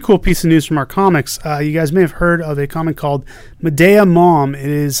 A very cool piece of news from our comics. You guys may have heard of a comic called Medea Mom. It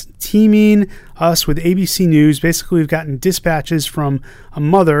is teaming us with ABC News. Basically, we've gotten dispatches from a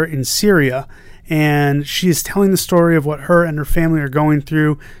mother in Syria, and she is telling the story of what her and her family are going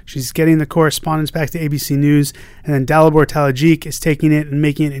through. She's getting the correspondence back to ABC News, and then Dalibor Talajik is taking it and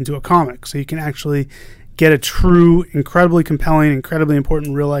making it into a comic. So you can actually get a true, incredibly compelling, incredibly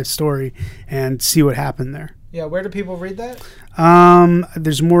important real-life story and see what happened there. Yeah, where do people read that?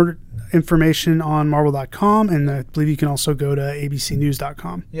 There's more information on Marvel.com, and I believe you can also go to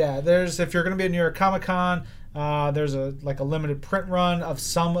abcnews.com. Yeah, if you're going to be at New York Comic Con, there's a limited print run of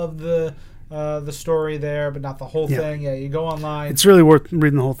some of the story there, but not the whole thing. Yeah, you go online. It's really worth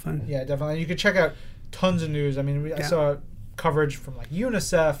reading the whole thing. Yeah, definitely. You can check out tons of news. I mean, I saw coverage from like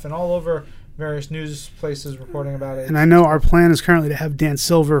UNICEF and all over various news places reporting about it. And I know our plan is currently to have Dan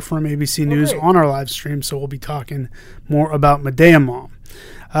Silver from ABC News on our live stream, so we'll be talking more about Medea Mom.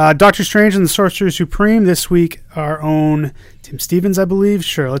 Doctor Strange and the Sorcerer Supreme this week, our own Tim Stevens, I believe.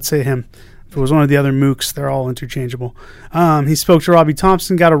 Sure, let's say him. If it was one of the other mooks, they're all interchangeable. He spoke to Robbie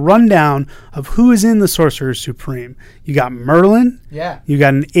Thompson, got a rundown of who is in the Sorcerer Supreme. You got Merlin. Yeah. You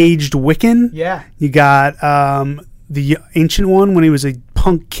got an aged Wiccan. Yeah. You got the Ancient One when he was a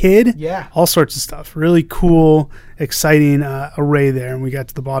punk kid. Yeah. All sorts of stuff. Really cool, exciting array there, and we got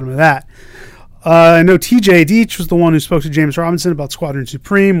to the bottom of that. I know TJ Deitch was the one who spoke to James Robinson about Squadron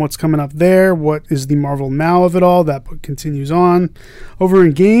Supreme, what's coming up there, what is the Marvel now of it all. That book continues on. Over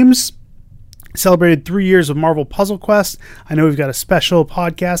in games, celebrated 3 years of Marvel Puzzle Quest. I know we've got a special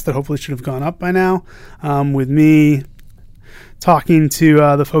podcast that hopefully should have gone up by now with me talking to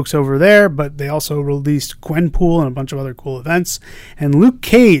the folks over there, but they also released Gwenpool and a bunch of other cool events. And Luke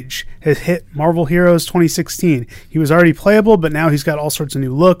Cage has hit Marvel Heroes 2016. He was already playable, but now he's got all sorts of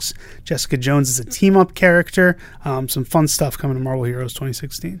new looks. Jessica Jones is a team-up character. Some fun stuff coming to Marvel Heroes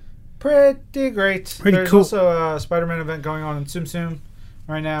 2016. Pretty great. There's cool. Also a Spider-Man event going on in Tsum Tsum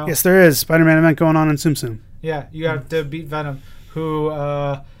right now. Yes, there is. Spider-Man event going on in Tsum Tsum. Yeah, you got to beat Venom, who,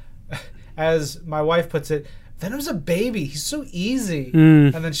 as my wife puts it, Venom's a baby. He's so easy.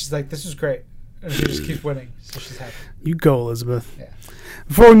 And then she's like, this is great. And she just keeps winning, so she's happy. You go, Elizabeth. Yeah.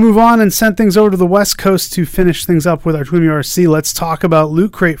 Before we move on and send things over to the West Coast to finish things up with our Twim URC, let's talk about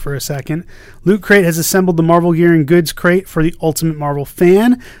Loot Crate for a second. Loot Crate has assembled the Marvel Gear and Goods crate for the ultimate Marvel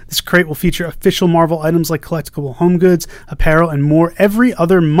fan. This crate will feature official Marvel items like collectible home goods, apparel, and more every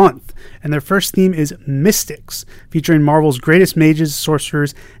other month. And their first theme is Mystics, featuring Marvel's greatest mages,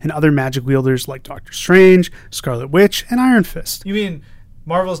 sorcerers, and other magic wielders like Doctor Strange, Scarlet Witch, and Iron Fist. You mean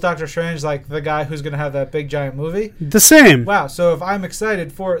Marvel's Doctor Strange, like the guy who's going to have that big giant movie? The same. Wow, so if I'm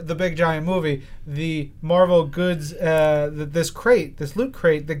excited for the big giant movie, the Marvel goods, this crate, this Loot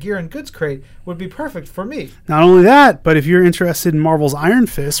Crate, the Gear and Goods crate, would be perfect for me. Not only that, but if you're interested in Marvel's Iron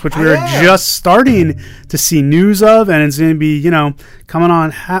Fist, which we're just starting to see news of, and it's going to be, coming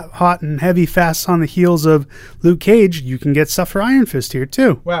on hot and heavy fast on the heels of Luke Cage, you can get stuff for Iron Fist here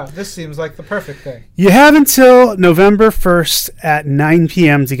too. Wow, this seems like the perfect thing. You have until November 1st at 9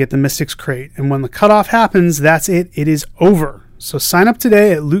 p.m. to get the Mystics crate, and when the cutoff happens, that's it. It is over. So sign up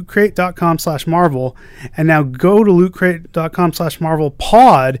today at lootcrate.com/Marvel, and now go to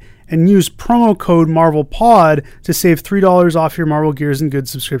lootcrate.com/MarvelPod and use promo code MarvelPod to save $3 off your Marvel Gears and Goods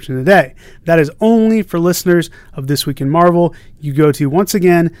subscription today. That is only for listeners of This Week in Marvel. You go to, once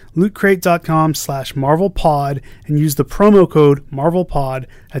again, lootcrate.com/MarvelPod and use the promo code MarvelPod.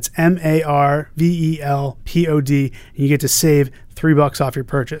 That's MarvelPod, and you get to save $3 off your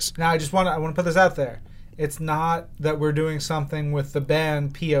purchase. Now, I want to put this out there. It's not that we're doing something with the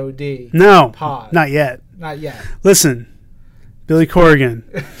band POD. No, Pod. not yet. Not yet. Listen, Billy Corrigan.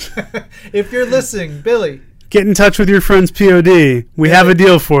 If you're listening, Billy. Get in touch with your friends POD. We have a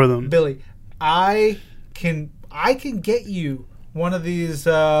deal for them. Billy, I can get you one of these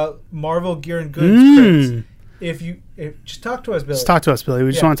Marvel Gear and Goods crates. If just talk to us, Billy. Just talk to us, Billy.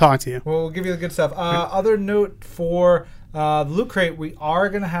 We just want to talk to you. We'll give you the good stuff. Other note for the Loot Crate, we are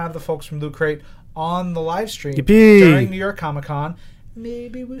going to have the folks from Loot Crate on the live stream during New York Comic Con.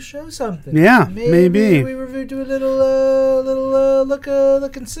 Maybe we'll show something. Yeah, maybe. We do a little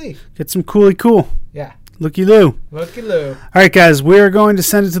look and see. Get some cool. Yeah. Looky Loo. All right, guys, we're going to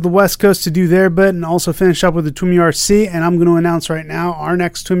send it to the West Coast to do their bit and also finish up with the Twim URC. And I'm going to announce right now our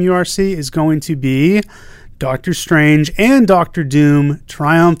next Twim URC is going to be Doctor Strange and Doctor Doom,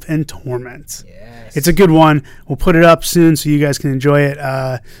 Triumph and Torment. Yes. It's a good one. We'll put it up soon so you guys can enjoy it.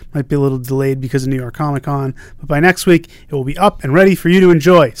 Might be a little delayed because of New York Comic Con, but by next week it will be up and ready for you to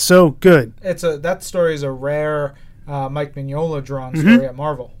enjoy. So good. That story is a rare Mike Mignola drawn story at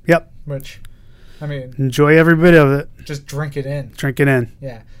Marvel. Yep. Which, I mean, enjoy every bit of it. Just drink it in.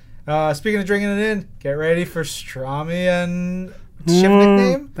 Yeah. Speaking of drinking it in, get ready for Strami and ship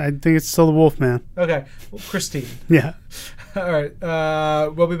nickname. I think it's still the Wolfman. Okay, well, Christine. Yeah. All right.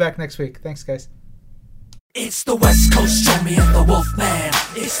 We'll be back next week. Thanks, guys. It's the West Coast, Strami and the Wolfman.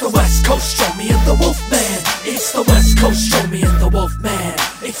 It's the West Coast, Strami and the Wolfman. It's the West Coast, Strami and the Wolfman.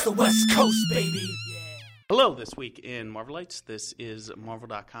 It's the West Coast, baby. Yeah. Hello, this week in Marvelites. This is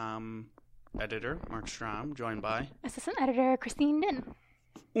Marvel.com editor Mark Strom, joined by assistant editor Christine Din.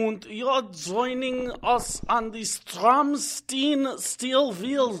 And you're joining us on the Stromstein Steel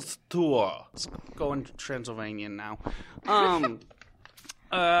Wheels tour. Let's go into Transylvanian now.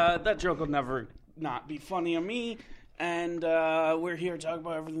 That joke will never not be funny on me. And we're here to talk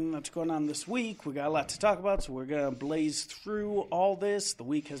about everything that's going on this week. We got a lot to talk about, so we're going to blaze through all this. The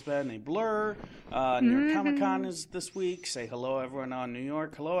week has been a blur. New York Comic Con is this week. Say hello, everyone on New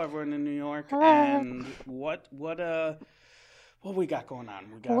York. Hello, everyone in New York. Hello. And what we got going on?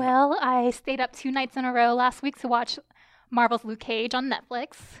 Well, I stayed up 2 nights in a row last week to watch Marvel's Luke Cage on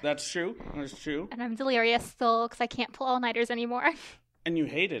Netflix. That's true. And I'm delirious still because I can't pull all-nighters anymore. And you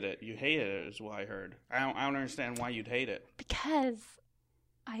hated it. You hated it is what I heard. I don't understand why you'd hate it. Because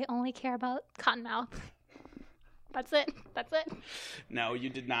I only care about Cottonmouth. That's it. No,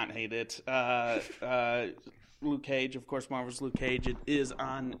 you did not hate it. Luke Cage, of course, Marvel's Luke Cage. It is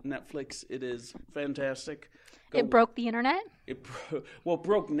on Netflix. It is fantastic. It broke the internet?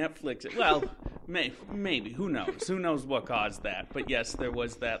 Broke Netflix. Well, maybe. Who knows? Who knows what caused that? But yes, there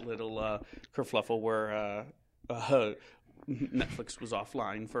was that little kerfluffle where Netflix was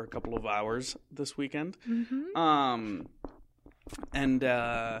offline for a couple of hours this weekend. Mm-hmm. And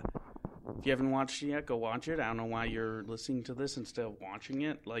if you haven't watched it yet, go watch it. I don't know why you're listening to this instead of watching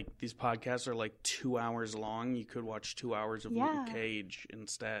it. Like, these podcasts are like 2 hours long. You could watch 2 hours of Luke Cage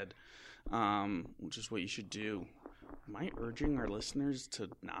instead, which is what you should do. Am I urging our listeners to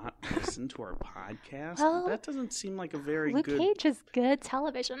not listen to our podcast? Well, that doesn't seem like a very Luke good... Luke Cage is good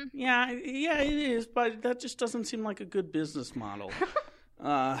television. Yeah, it is, but that just doesn't seem like a good business model.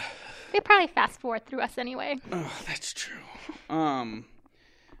 They probably fast forward through us anyway. Oh, that's true.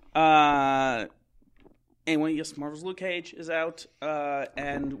 Anyway, yes, Marvel's Luke Cage is out,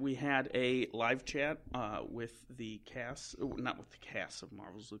 and we had a live chat with the cast, not with the cast of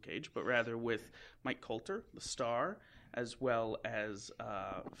Marvel's Luke Cage, but rather with Mike Coulter, the star, as well as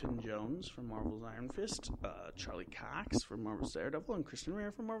Finn Jones from Marvel's Iron Fist, Charlie Cox from Marvel's Daredevil, and Kristen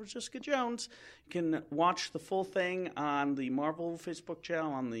Ritter from Marvel's Jessica Jones. You can watch the full thing on the Marvel Facebook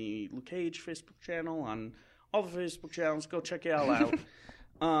channel, on the Luke Cage Facebook channel, on all the Facebook channels. Go check it all out.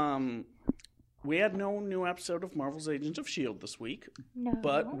 We had no new episode of Marvel's Agents of S.H.I.E.L.D. this week,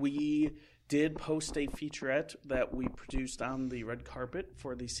 but we did post a featurette that we produced on the red carpet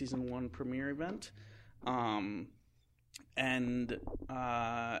for the Season 1 premiere event. And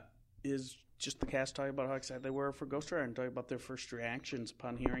is just the cast talking about how excited they were for Ghost Rider and talking about their first reactions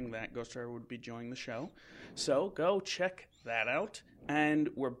upon hearing that Ghost Rider would be joining the show. So go check that out. And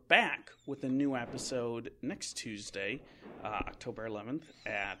we're back with a new episode next Tuesday, October 11th,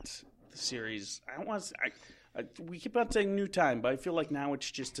 at the series. We keep on saying new time, but I feel like now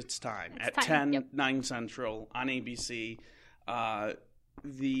it's time. It's at time. 9 Central on ABC.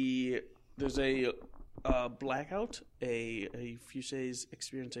 There's a blackout. A Fusees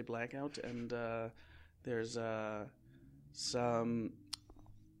experience a blackout, and there's some.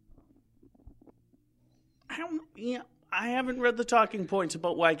 I haven't read the talking points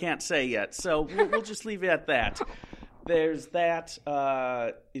about what I can't say yet, so we'll just leave it at that. There's that.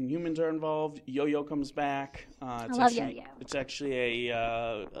 Inhumans are involved. Yo-Yo comes back. I love Yo-Yo. It's actually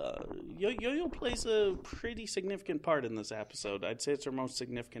Yo-Yo plays a pretty significant part in this episode. I'd say it's her most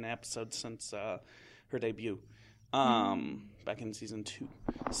significant episode since her debut back in season 2.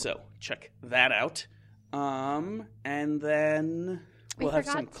 So check that out. And then we'll have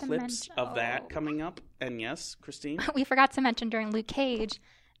some clips of that coming up. And yes, Christine? We forgot to mention during Luke Cage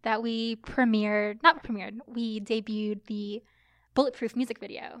that we debuted the Bulletproof music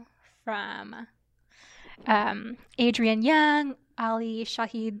video from Adrian Young, Ali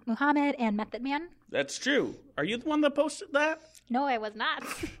Shahid Muhammad, and Method Man. That's true. Are you the one that posted that? No, I was not.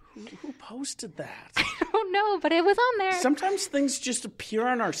 Who posted that? I don't know, but it was on there. Sometimes things just appear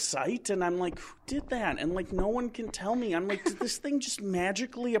on our site, and I'm like, who did that? And, like, no one can tell me. I'm like, did this thing just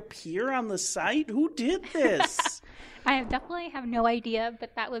magically appear on the site? Who did this? I definitely have no idea,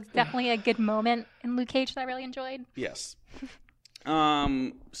 but that was definitely a good moment in Luke Cage that I really enjoyed. Yes.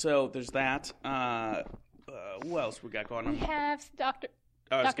 So there's that. What else we got going on? We have Doctor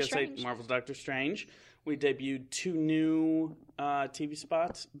Strange. Say Marvel's Doctor Strange. We debuted 2 new TV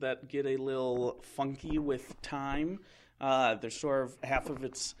spots that get a little funky with time. There's sort of half of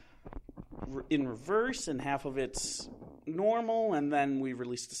it's in reverse and half of it's normal, and then we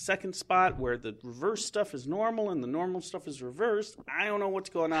released a second spot where the reverse stuff is normal and the normal stuff is reversed. I don't know what's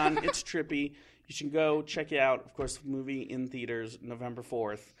going on. It's trippy. You should go check it out. Of course, the movie in theaters November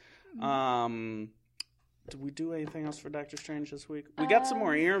 4th. Did we do anything else for Doctor Strange this week? We got some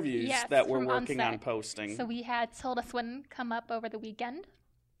more interviews that we're working on posting. So we had Tilda Swinton come up over the weekend.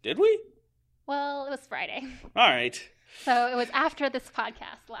 Did we? Well, it was Friday. All right. So it was after this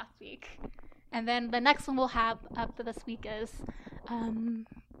podcast last week. And then the next one we'll have up for this week is talking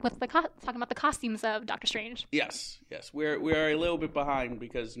about the costumes of Doctor Strange. Yes. We are a little bit behind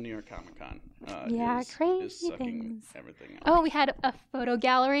because New York Comic Con is sucking everything up. Oh, we had a photo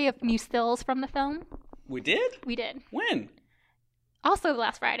gallery of new stills from the film. We did? We did. When? Also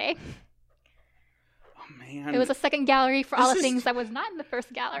last Friday. Oh man! It was a second gallery for all the things that was not in the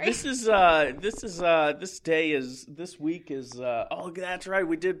first gallery. This week is. Oh, that's right.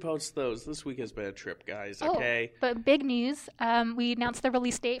 We did post those. This week has been a trip, guys. Okay. But big news. We announced the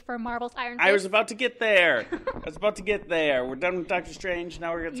release date for Marvel's Iron Fist. I was about to get there. We're done with Doctor Strange.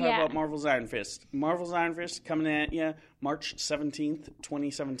 Now we're going to talk about Marvel's Iron Fist. Marvel's Iron Fist coming at you March 17th,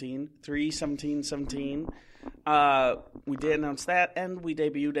 2017. 3/17/17. We did announce that, and we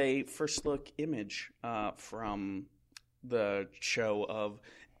debuted a first look image from the show of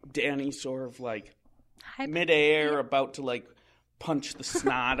Danny sort of like midair about to like punch the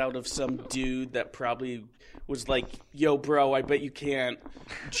snot out of some dude that probably was like, yo bro, I bet you can't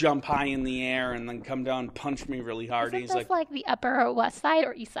jump high in the air and then come down and punch me really hard. Isn't this like the Upper or West Side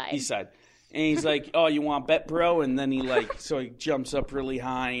or East Side? East Side. And he's like, oh, you want bet, bro? And then he like, so he jumps up really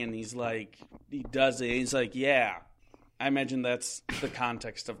high and he's like, he does it. And he's like, yeah. I imagine that's the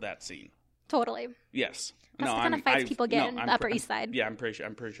context of that scene. Totally. Yes. That's the kind of fights people get in the Upper East Side. Yeah, I'm pretty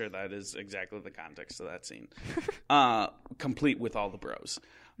sure that is exactly the context of that scene. Complete with all the bros.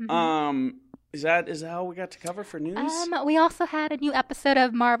 Mm-hmm. Is that all we got to cover for news? We also had a new episode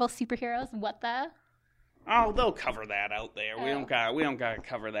of Marvel Superheroes. What the? Oh, they'll cover that out there. We don't got to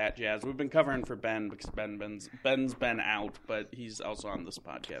cover that jazz. We've been covering for Ben because Ben's been out, but he's also on this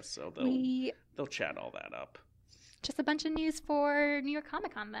podcast, so they'll chat all that up. Just a bunch of news for New York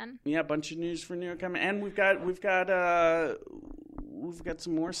Comic Con then. Yeah, a bunch of news for New York Comic, and we've got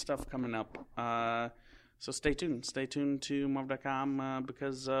some more stuff coming up. So stay tuned. Stay tuned to Marvel.com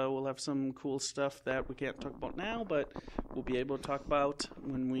because we'll have some cool stuff that we can't talk about now, but we'll be able to talk about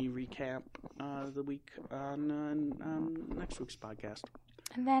when we recap the week on next week's podcast.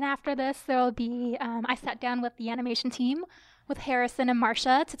 And then after this, there will be, I sat down with the animation team, with Harrison and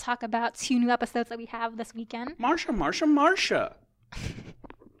Marcia, to talk about 2 new episodes that we have this weekend. Marcia.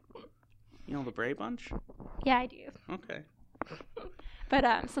 You know the Bray Bunch? Yeah, I do. Okay.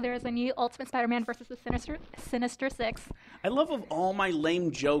 But, so there's a new Ultimate Spider-Man versus the Sinister Six. I love of all my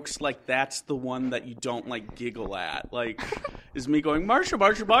lame jokes, like, that's the one that you don't, like, giggle at. Like, is me going, Marcia.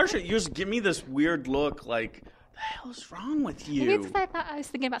 You just give me this weird look, like, the hell's wrong with you? Maybe it's because I was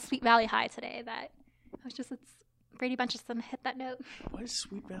thinking about Sweet Valley High today, that it's Brady Bunch just didn't hit that note. What is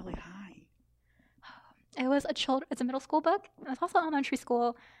Sweet Valley High? It's a middle school book. It was also elementary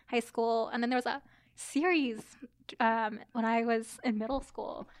school, high school, and then there was a series when I was in middle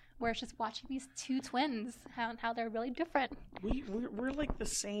school where it's just watching these 2 twins, how they're really different. We're like the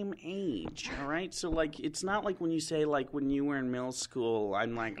same age, all right? So, like, it's not like when you say, like, when you were in middle school,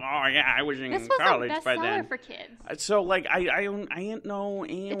 I'm like, oh, yeah, I was in college by then. This was a bestseller for kids. So, like, I didn't know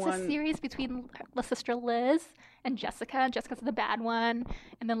anyone. It's a series between the sister Liz and Jessica. Jessica's the bad one,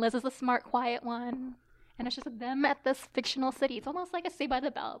 and then Liz is the smart, quiet one. And it's just them at this fictional city. It's almost like a Saved by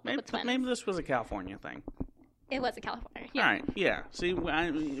the Bell with the twins. Maybe this was a California thing. It was in California. Yeah. All right, yeah. See,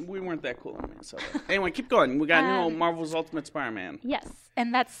 we weren't that cool in Minnesota. Anyway, keep going. We got new Marvel's Ultimate Spider-Man. Yes,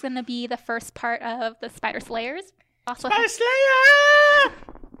 and that's going to be the first part of the Spider Slayers. Also, Spider Slayer!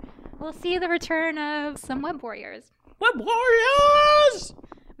 We'll see the return of some Web Warriors. Web Warriors!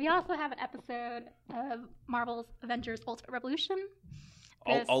 We also have an episode of Marvel's Avengers Ultimate Revolution.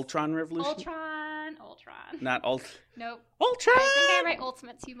 Ultron Revolution? Ultron. Not Nope. Ultron! I think I write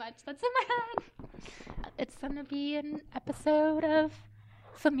Ultimate too much. That's in my head. It's going to be an episode of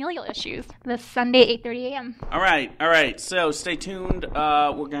Familial Issues this Sunday, 8:30 a.m. All right. So stay tuned.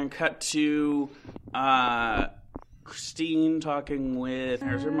 We're going to cut to Christine talking with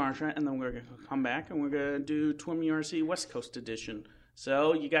Harrison and Marcia, and then we're going to come back and we're going to do Twim URC West Coast Edition.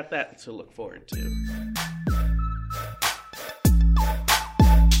 So you got that to look forward to.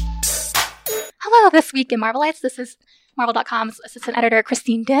 Hello, this week in Marvelites. This is Marvel.com's assistant editor,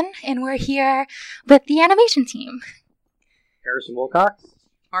 Christine Din, and we're here with the animation team. Harrison Wilcox.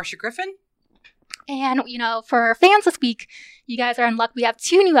 Marcia Griffin. And, for fans this week, you guys are in luck. We have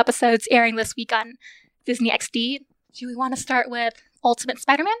 2 new episodes airing this week on Disney XD. Do we want to start with Ultimate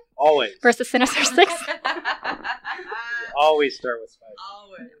Spider-Man? Always. Versus Sinister Six? Always start with Spider-Man.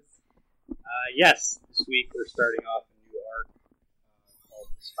 Always. Yes, this week we're starting off a new arc called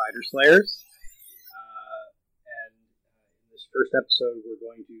The Spider Slayers. And in this first episode, we're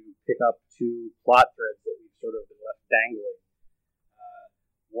going to pick up 2 plot threads that we've sort of been left dangling.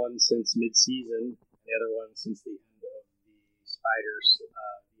 One since mid-season, and the other one since the end of the Spiders, the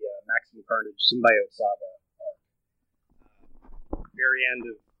Maximum Carnage Symbiote Saga arc. Very end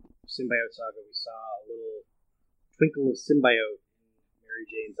of Symbiote Saga, we saw a little twinkle of symbiote in Mary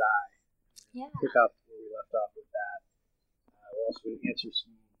Jane's eye. Yeah. Pick up where we left off with that. We're also going to answer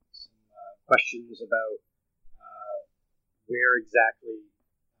some questions about where exactly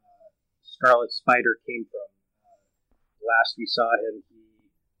Scarlet Spider came from. Last we saw him, he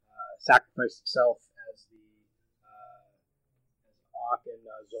sacrificed himself as Ock and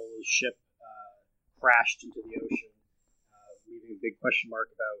Zola's ship crashed into the ocean, leaving a big question mark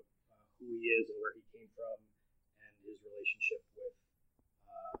about who he is and where he came from, and his relationship with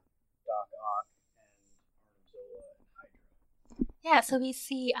Doc Ock and Arnim Zola and Hydra. Yeah, so we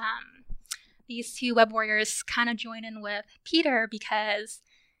see these 2 Web Warriors kind of join in with Peter because,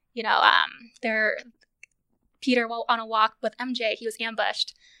 Peter, while on a walk with MJ, he was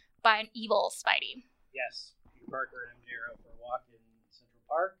ambushed by an evil Spidey. Yes, Peter Parker and MJ are out for a walk in Central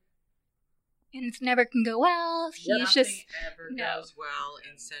Park. And it never can go well. Nothing ever goes well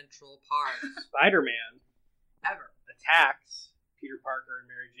in Central Park. Spider-Man Ever. attacks Peter Parker and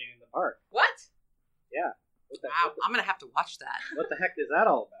Mary Jane in the park. What? Yeah. Wow, I'm going to have to watch that. What the heck is that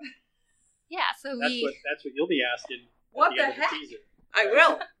all about? Yeah, so That's what you'll be asking What at the end of heck? the season. I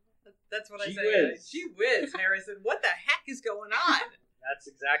will. That's what I Gee say. whiz. Gee whiz, Harrison. What the heck is going on? That's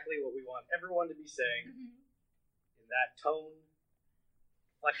exactly what we want everyone to be saying in that tone,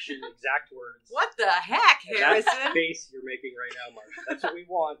 inflection, exact words. What the heck, And that Harrison? face you're making right now, Marcia. That's what we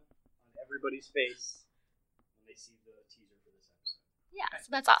want on everybody's face they see the teaser for this episode. Yeah, so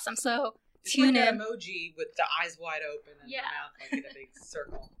that's awesome. So It's tune like in. that emoji with the eyes wide open and the mouth like in a big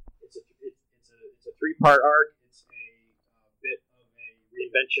circle. It's a 3-part arc. It's a bit of a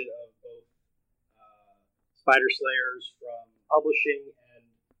reinvention of both Spider Slayers from publishing and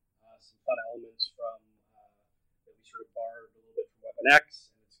some fun elements from that we sort of borrowed a little bit from Weapon X,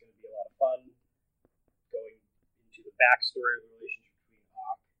 and it's going to be a lot of fun going into the backstory of the relationship between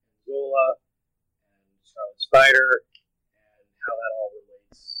Ock and Zola and Scarlet Spider and how that all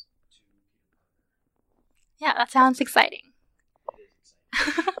relates to Peter Parker. Yeah, that sounds exciting. It is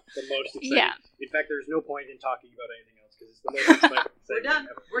exciting. The most exciting. Yeah. In fact, there's no point in talking about anything else because it's the most exciting. We're done.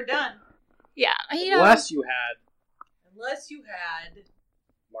 Ever. We're done. Yeah, you know. Unless you had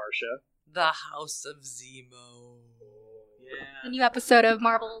Marsha, the House of Zemo. The Yeah. new episode of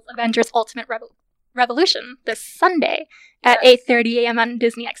Marvel's Avengers Ultimate Revolution this Sunday at 8:30 a.m. on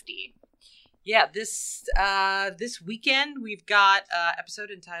Disney XD. Yeah, this weekend we've got an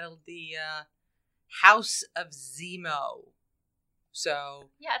episode entitled The House of Zemo. So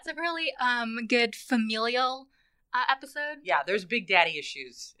Yeah, it's a really good familial episode. yeah, there's big daddy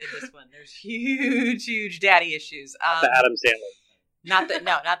issues in this one. There's huge daddy issues. the Adam Sandler. Not that type.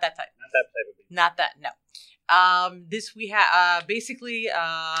 Not that type of thing. Not that, no. This we have basically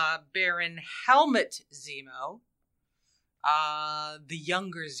Baron Helmut Zemo, the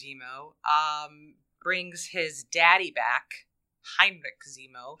younger Zemo, brings his daddy back, Heinrich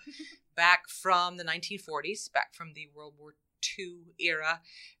Zemo, back from the 1940s, back from the World War II era,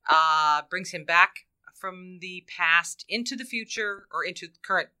 brings him back from the past into the future or into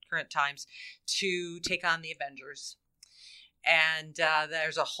current times to take on the Avengers. And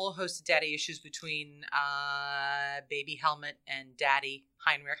there's a whole host of daddy issues between baby Helmut and daddy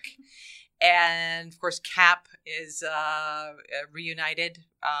Heinrich. And, of course, Cap is reunited,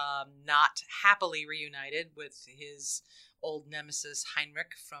 not happily reunited with his old nemesis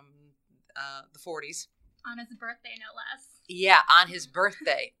Heinrich from the 40s. On his birthday, no less. Yeah, on his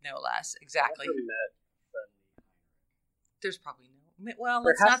birthday, no less. Exactly. Never met friendly. There's probably no. Well,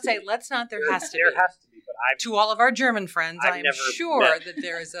 There let's has not to say. be. Let's not. There has to There be. has to be, but To all of our German friends, I've I'm never sure met. that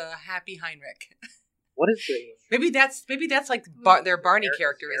there is a happy Heinrich. what is the Maybe that's like their Barney Harry?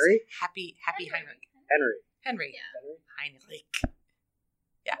 character is Harry? happy Heinrich. Henry? Henry. Henry? Heinrich.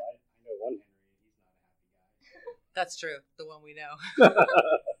 I know one Henry. He's not a happy That's true. The one we know. guy.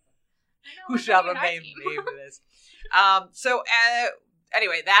 Who shall remain nameless.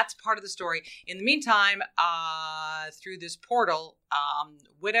 Anyway, that's part of the story. In the meantime, through this portal,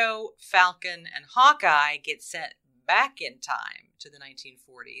 Widow, Falcon, and Hawkeye get sent back in time to the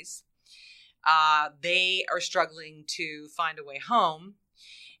 1940s. They are struggling to find a way home.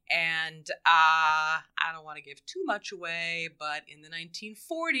 And I don't want to give too much away, but in the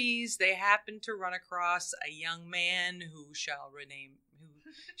 1940s, they happen to run across a young man who shall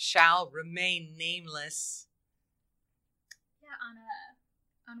remain nameless. Yeah,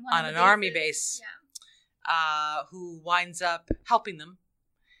 on one On of an the army bases. base. Yeah. Who winds up helping them.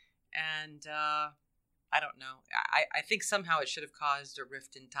 And I don't know. I think somehow it should have caused a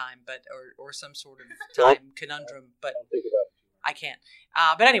rift in time, but or some sort of time conundrum, but Don't think about it. I can't.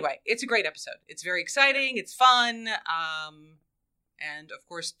 But anyway, it's a great episode. It's very exciting. It's fun. And of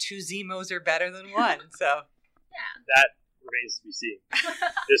course, 2 Zemos are better than 1. So Yeah. That remains to be seen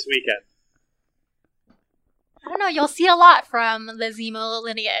this weekend. I don't know. You'll see a lot from the Zemo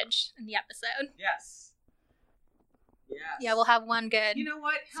lineage in the episode. yes. Yeah, we'll have one good You know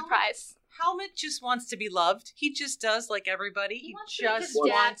what? surprise. Helmut just wants to be loved. He just does, like everybody. He wants to make just his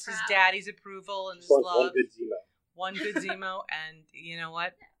dad wants his proud. daddy's approval and his One love. good Zemo. One good Zemo, and you know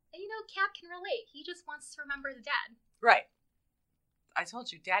what? You know, Cap can relate. He just wants to remember his dad. Right. I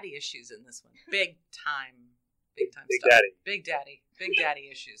told you, daddy issues in this one. Big time Big stuff. daddy. Big daddy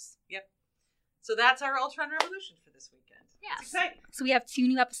issues. Yep. So that's our Ultron Revolution for this weekend. Yes. It's exciting. So we have 2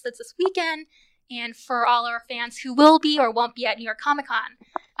 new episodes this weekend. And for all our fans who will be or won't be at New York Comic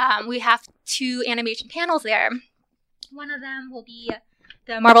Con, we have 2 animation panels there. One of them will be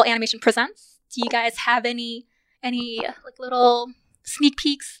the Marvel Animation Presents. Do you guys have any like little sneak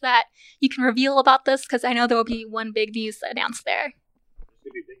peeks that you can reveal about this? Because I know there will be one big news announced there.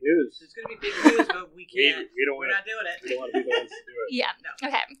 There's going to be big news. There's going to be big news, but we can't. We don't We're wanna- not doing it. We don't want to be the ones to do it. Yeah. No.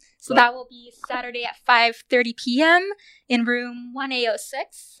 Okay. So that will be Saturday at 5:30 p.m. in room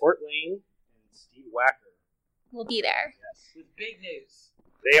 1A06. Court Lane and Steve Wacker. We'll be there. Yes. With big news.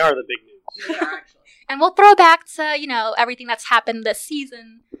 They are the big news. They are actually. And we'll throw back to, everything that's happened this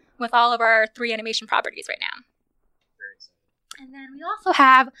season with all of our 3 animation properties right now. Very excited. And then we also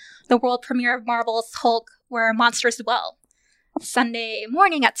have the world premiere of Marvel's Hulk, Where Monsters Dwell. Sunday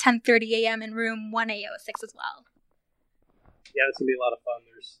morning at 10:30 a.m. in room 1A06 as well. Yeah, it's going to be a lot of fun.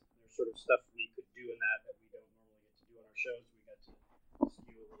 There's sort of stuff we could do in that we don't normally get to do on our shows. We got to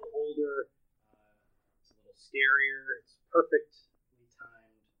skew a little older. It's a little scarier. It's perfectly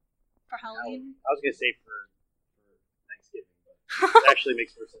timed. For Halloween? I was going to say for Thanksgiving, but it actually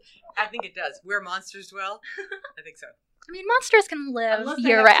makes more sense now. I think it does. Where monsters dwell? I think so. I mean, monsters can live Unless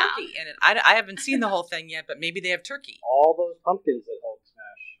they have year-round. turkey in it. I haven't seen the whole thing yet, but maybe they have turkey. All those pumpkins that Hulk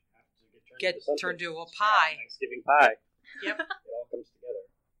smash have to get Turned into a pie. Thanksgiving pie. Yep. It all comes together.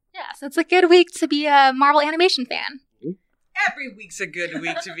 Yeah, so it's a good week to be a Marvel animation fan. Every week's a good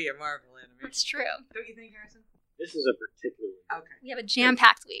week to be a Marvel animation. That's true. Don't you think, Harrison? This is a particular week. Okay. We have a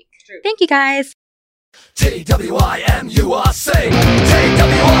jam-packed week. True. Thank you, guys. TWIMURC, TWIMURC, TWIMURC,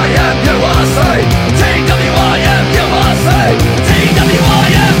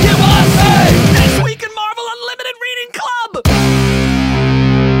 TWIMURC. This week in Marvel Unlimited Reading Club.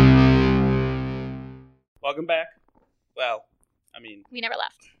 Welcome back. Well, I mean, We never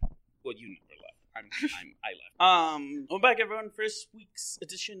left. well, you never left. I left. Welcome back, everyone, for this week's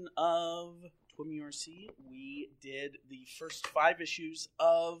edition of TWIMURC. We did the first 5 issues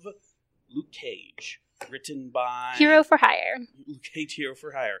of Luke Cage, written by Hero for Hire. Luke Cage, Hero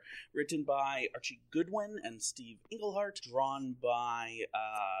for Hire, written by Archie Goodwin and Steve Englehart, drawn by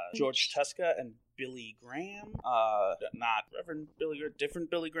George Tuska and Billy Graham. Not Reverend Billy Graham, different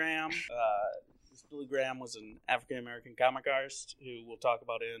Billy Graham. This Billy Graham was an African American comic artist who we'll talk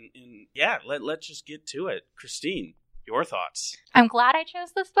about in yeah. Let's just get to it. Christine, your thoughts? I'm glad I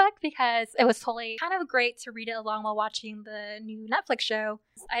chose this book because it was totally kind of great to read it along while watching the new Netflix show.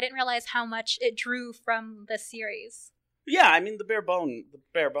 I didn't realize how much it drew from the series. Yeah, I mean the bare bones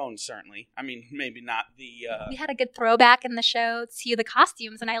certainly. I mean maybe not the. We had a good throwback in the show to the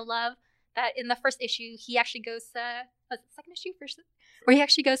costumes, and I love that in the first issue he actually goes to second issue first, where he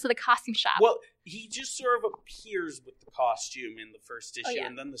actually goes to the costume shop. Well, he just sort of appears with the costume in the first issue, yeah.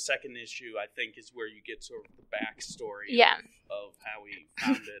 and then the second issue, I think, is where you get sort of the backstory of how he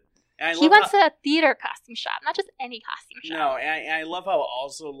found it. And he went to a theater costume shop, not just any costume shop. No, and I love how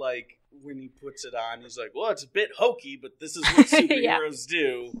also, like, when he puts it on, he's like, well, it's a bit hokey, but this is what superheroes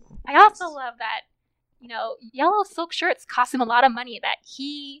do. I also love that, yellow silk shirts cost him a lot of money that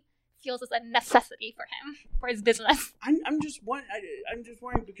he feels is a necessity for him, for his business. I'm just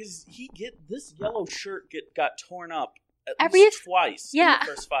wondering because this yellow shirt got torn up at least twice in the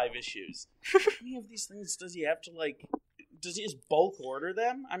first 5 issues. How many of these things does he have to, like, does he just bulk order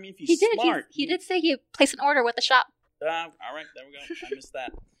them? I mean, if he's smart. He did say he placed an order with the shop. All right, there we go. I missed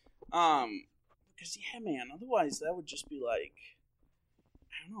that. Because, yeah, man, otherwise that would just be like,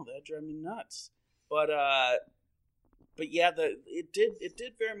 I don't know, that'd drive me nuts. But yeah, it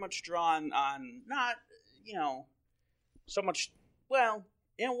did very much draw on not, so much, well,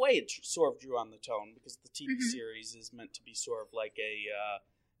 in a way it sort of drew on the tone because the TV series is meant to be sort of like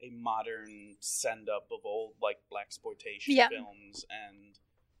a modern send-up of old, like, blaxploitation films, and,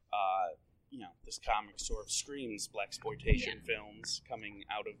 this comic sort of screams blaxploitation films coming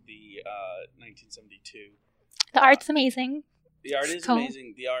out of the 1972. The art's amazing. The art is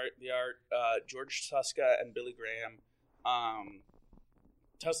amazing. The art, George Tuska and Billy Graham.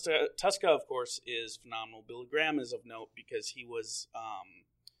 Tuska, of course, is phenomenal. Billy Graham is of note because he was, I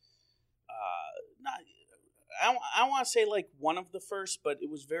want to say like one of the first, but it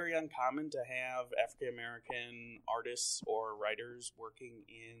was very uncommon to have African American artists or writers working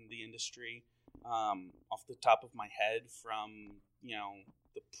in the industry. Off the top of my head, from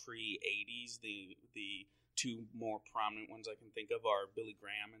the pre-80s, the 2 more prominent ones I can think of are Billy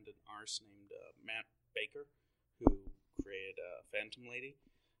Graham and an artist named Matt Baker, who created Phantom Lady,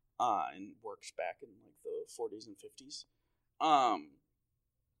 and works back in like the 40s and 50s.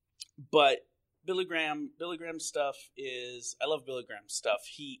 But Billy Graham stuff is, I love Billy Graham stuff.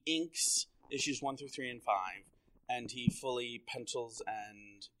 He inks issues 1 through 3 and 5, and he fully pencils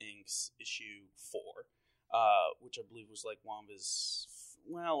and inks issue 4, which I believe was like one of his,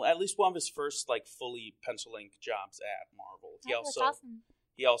 at least one of his first like fully pencil ink jobs at Marvel. That's awesome.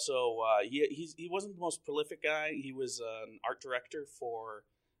 He also he wasn't the most prolific guy. He was an art director for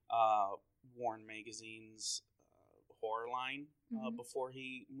Warren Magazine's horror line before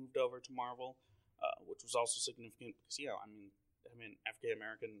he moved over to Marvel, which was also significant because I'm an African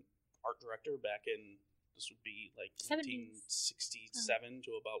American art director back in, this would be like 1967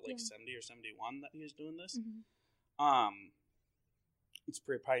 to about like 70 or 71 that he was doing this. It's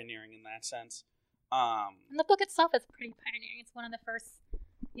pretty pioneering in that sense. And the book itself is pretty pioneering. It's one of the first,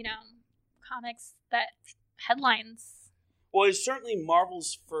 comics that headlines. Well, it's certainly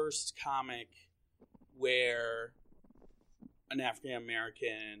Marvel's first comic where, an African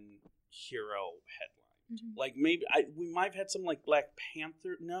American hero headline. Mm-hmm. Like maybe we might have had some like Black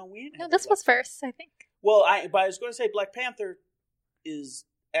Panther. No, we didn't. No, this was first, I think. Well, but I was going to say Black Panther is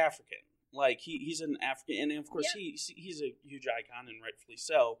African. Like he's an African, and of course he's a huge icon, and rightfully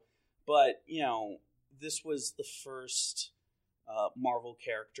so. But this was the first Marvel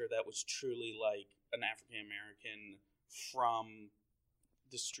character that was truly like an African American from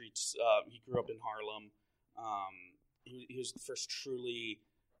the streets. He grew up in Harlem. He was the first truly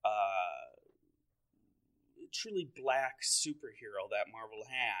black superhero that Marvel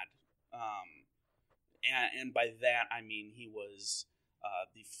had. And by that I mean he was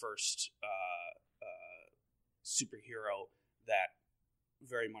the first superhero that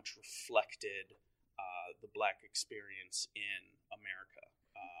very much reflected the black experience in America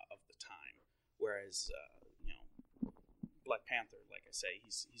of the time. Whereas, Black Panther, like I say,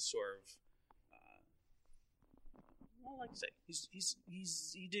 he's sort of like I say,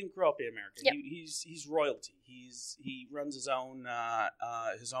 he didn't grow up in America. Yep. He's royalty. He runs his own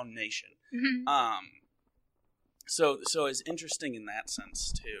nation. Mm-hmm. So it's interesting in that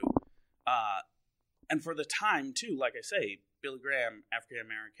sense too. And for the time too, like I say, Billy Graham, African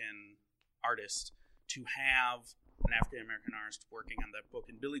American artist, to have an African American artist working on that book.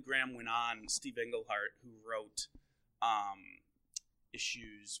 And Billy Graham went on, Steve Englehart, who wrote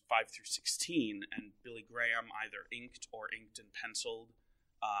issues 5 through 16, and Billy Graham either inked and penciled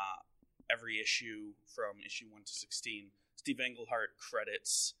every issue from issue 1 to 16. Steve Englehart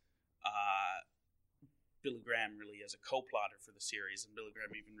credits Billy Graham really as a co-plotter for the series, and Billy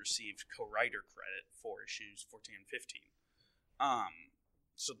Graham even received co-writer credit for issues 14 and 15.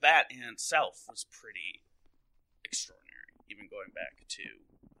 So that in itself was pretty extraordinary, even going back to,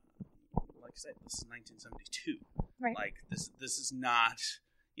 like I said, this is 1972. Right. Like, this is not,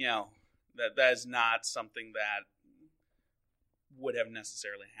 that is not something that would have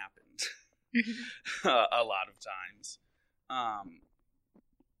necessarily happened a lot of times.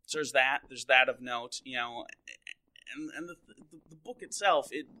 So there's that of note, and the book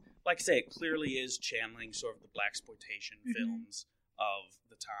itself, it, like I say, it clearly is channeling sort of the blaxploitation films of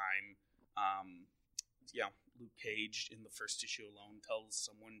the time. Luke Cage in the first issue alone tells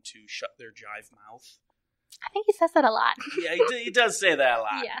someone to shut their jive mouth. I think he says that a lot. Yeah, he does say that a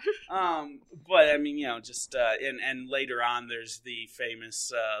lot. Yeah. But I mean, just and later on, there's the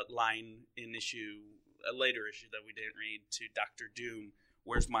famous line in a later issue that we didn't read, to Dr. Doom,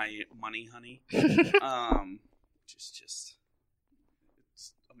 "Where's my money, honey?" Just it's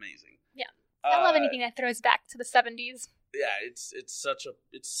amazing. Yeah, I love anything that throws back to the 70s. Yeah, it's such a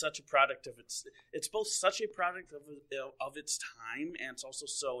product of it's both such a product of its time, and it's also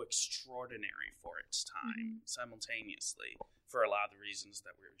so extraordinary for its time simultaneously, for a lot of the reasons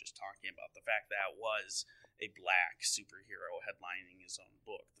that we were just talking about. The fact that it was a black superhero headlining his own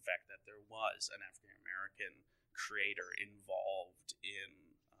book, the fact that there was an African American creator involved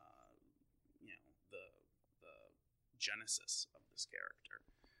in the genesis of this character,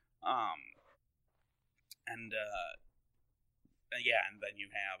 and then you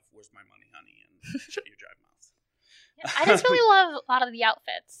have "Where's my money, honey?" and "Shut your jive mouth." Yeah, I just really love a lot of the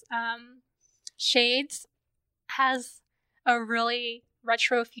outfits. Shades has a really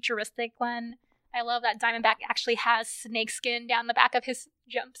retro futuristic one. I love that Diamondback actually has snakeskin down the back of his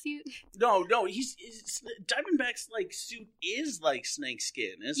jumpsuit. No, he's Diamondback's like suit is like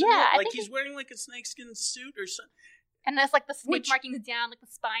snakeskin, isn't Yeah, it? Like he's wearing like a snakeskin suit or something. And there's like the snake markings down like the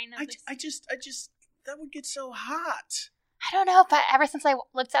spine of I just that would get so hot. I don't know, but ever since I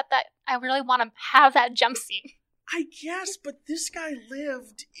looked at that, I really want to have that jumpsuit. I guess, but this guy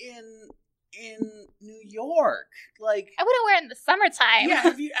lived in New York. Like, I wouldn't wear it in the summertime. Yeah,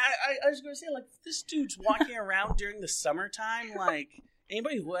 I was going to say, like, this dude's walking around during the summertime. Like,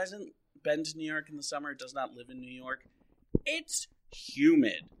 anybody who hasn't been to New York in the summer does not live in New York. It's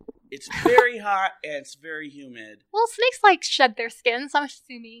humid. It's very hot and it's very humid. Well, snakes shed their skin, so I'm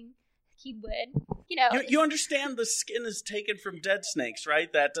assuming he would. You understand the skin is taken from dead snakes,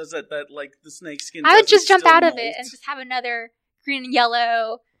 right? That like the snake skin. I would just jump out of it and just have another green and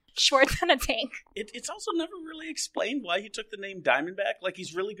yellow shorts and a tank. It's also never really explained why he took the name Diamondback. Like,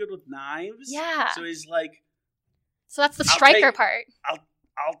 he's really good with knives. Yeah. So he's like. So that's the striker part.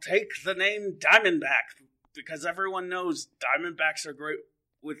 I'll take the name Diamondback because everyone knows Diamondbacks are great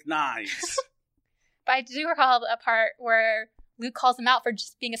with knives. But I do recall a part where Luke calls him out for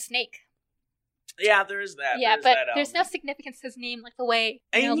just being a snake. Yeah, there is that. Yeah, but there's no significance to his name, like the way.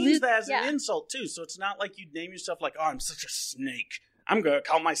 And he means Luke, that as an insult too. So it's not like you name yourself like, "Oh, I'm such a snake. I'm gonna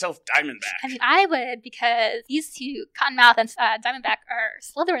call myself Diamondback." I mean, I would, because these two, Cottonmouth and Diamondback, are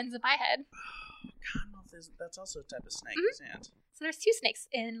Slytherins in my head. Cottonmouth that's also a type of snake, isn't it? So there's 2 snakes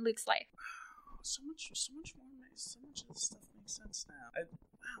in Luke's life. So much more. So much of this stuff makes sense now.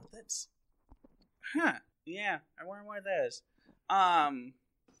 Wow, that's. Yeah, I wonder why that is.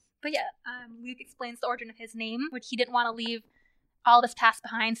 But yeah, Luke explains the origin of his name, which he didn't want to leave all this past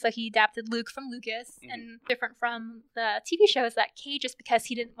behind, so he adapted Luke from Lucas, and different from the TV show is that cage is because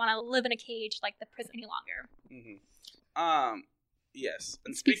he didn't want to live in a cage like the prison any longer. Yes.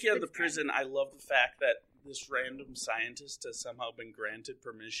 And speaking of the prison, I love the fact that this random scientist has somehow been granted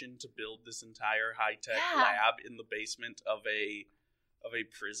permission to build this entire high-tech lab in the basement of a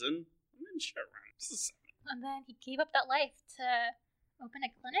prison. I mean, sure, and then he gave up that life to open a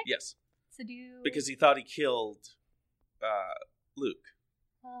clinic? Yes. To do... Because he thought he killed Luke.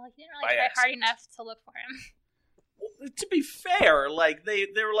 Well, he didn't really try hard enough to look for him. Well, to be fair, like they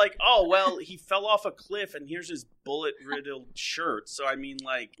were like, oh well, he fell off a cliff, and here's his bullet-riddled shirt. So I mean,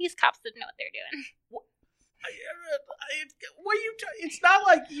 like these cops didn't know what they're doing. It's not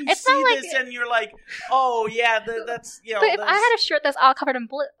like you see this and you're like, oh yeah, that's But if I had a shirt that's all covered in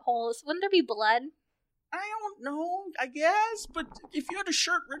bullet holes, wouldn't there be blood? I don't know, I guess, but if you had a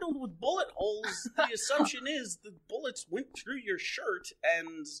shirt riddled with bullet holes, the assumption is the bullets went through your shirt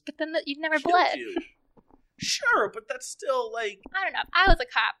and. But then you'd never bled. You. Sure, but that's still like. I don't know. If I was a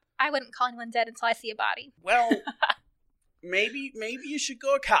cop, I wouldn't call anyone dead until I see a body. Well, maybe you should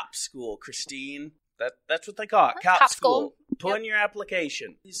go to cop school, Christine. That's what they call it, cop school. Put in your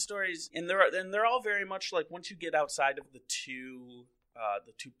application. These stories, and they're all very much like once you get outside of the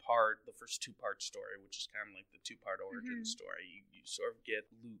first two-part story, which is kind of like the two-part origin story. You sort of get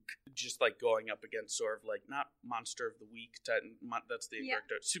Luke just like going up against sort of like not monster of the week. That's the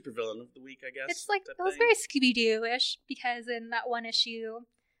supervillain of the week, I guess. It's like it was very Scooby-Doo-ish because in that one issue.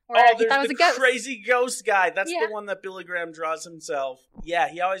 Where he thought it was a ghost. Crazy ghost guy. That's the one that Billy Graham draws himself. Yeah,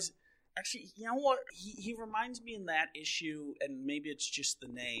 he always. Actually, you know what? He reminds me in that issue, and maybe it's just the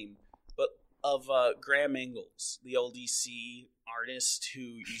name, but of Graham Ingalls, the old EC artist who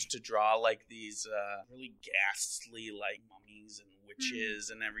used to draw like these really ghastly like mummies and witches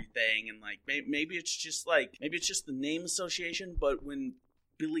and everything, and like maybe it's just the name association, but when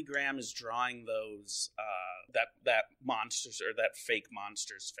Billy Graham is drawing those that monsters or that fake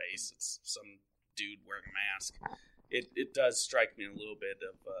monster's face, it's some dude wearing a mask. It does strike me a little bit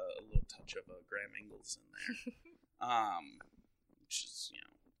of a little touch of Graham Ingalls in there, which is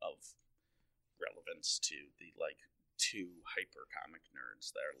of relevance to the like 2 hyper comic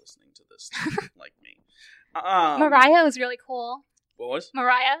nerds that are listening to this like me. Mariah was really cool. What was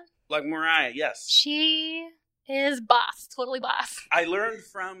Mariah? Like Mariah, yes. She is boss, totally boss. I learned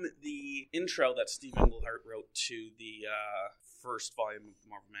from the intro that Steve Englehart wrote to the first volume of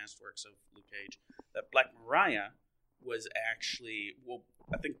Marvel Masterworks of Luke Cage that Black Mariah was actually,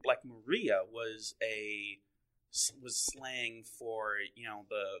 I think Black Maria was slang for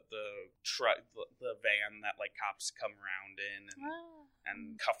the van that like cops come around in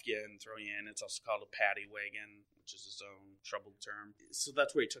and cuff you and throw you in. It's also called a paddy wagon, which is its own troubled term. So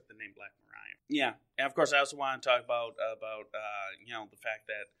that's where he took the name Black Mariah. Yeah, and of course I also want to talk about the fact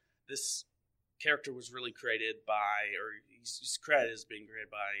that this character was really created by, or he's credited as being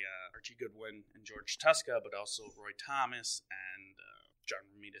created by Archie Goodwin and George Tuska, but also Roy Thomas and John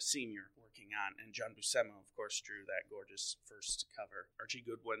Romita Sr. working on, and John Buscema, of course, drew that gorgeous first cover. Archie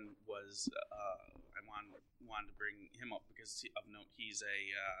Goodwin was, I wanted to bring him up because of note, he's a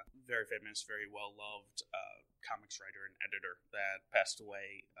very famous, very well-loved comics writer and editor that passed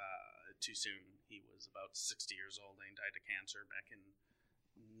away too soon. He was about 60 years old and died of cancer back in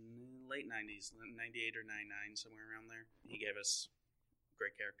late 90s, 98 or 99, somewhere around there. He gave us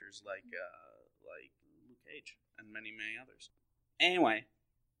great characters like Luke Cage and many, many others. Anyway,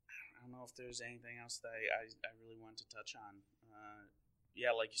 I don't know if there's anything else that I really want to touch on.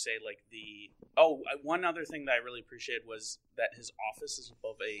 Like you say, like one other thing that I really appreciated was that his office is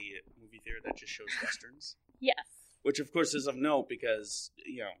above a movie theater that just shows westerns. Yes. Which, of course, is of note because,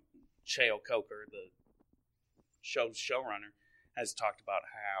 Cheo Coker, the showrunner, has talked about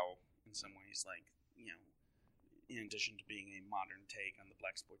how, in some ways, like, in addition to being a modern take on the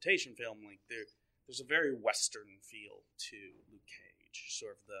blaxploitation film, like there's a very Western feel to Luke Cage,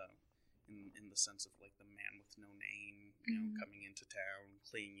 sort of in the sense of like the man with no name, coming into town,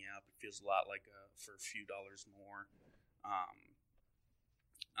 cleaning you up. It feels a lot like for a few dollars more,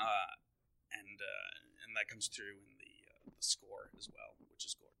 and that comes through in the score as well, which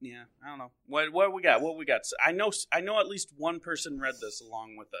is cool. Yeah, I don't know what we got. What we got? I know at least one person read this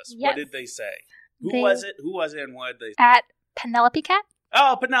along with us. Yes. What did they say? Who was it, and what did they say? At Penelope Cat.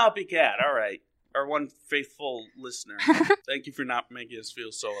 Oh, Penelope Cat. All right. Our one faithful listener. Thank you for not making us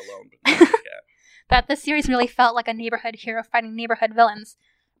feel so alone. That this series really felt like a neighborhood hero fighting neighborhood villains.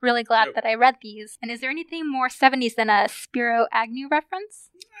 Really glad that I read these. And is there anything more 70s than a Spiro Agnew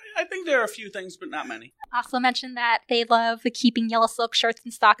reference? I think there are a few things, but not many. Also mentioned that they love the keeping yellow silk shirts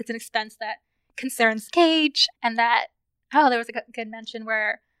in stock. It's an expense that concerns Cage. And that, there was a good mention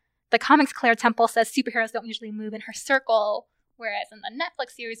where the comics Claire Temple says superheroes don't usually move in her circle, whereas in the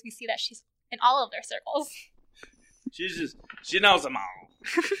Netflix series, we see that she's in all of their circles. She knows them all.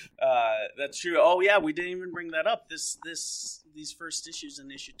 That's true. Oh yeah, we didn't even bring that up. These first issues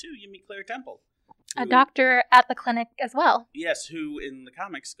in issue 2, you meet Claire Temple, a doctor at the clinic as well. Yes, who in the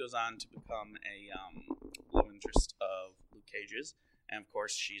comics goes on to become a love interest of Luke Cage's, and of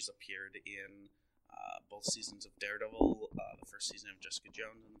course she's appeared in both seasons of Daredevil, the first season of Jessica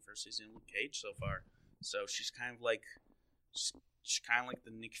Jones, and the first season of Luke Cage so far. So she's kind of like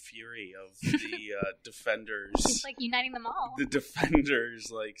the Nick Fury of the Defenders. She's like uniting them all. The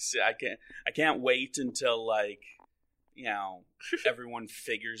Defenders, like, I can't wait until, like, you know, everyone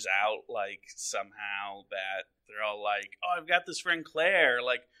figures out, like, somehow that they're all like, oh, I've got this friend Claire.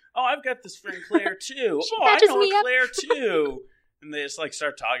 Like, oh, I've got this friend Claire too. Oh, I know her Claire too. And they just, like,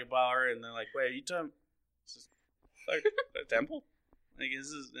 start talking about her, and they're like, wait, are you talking? Is this, like, a temple? Like,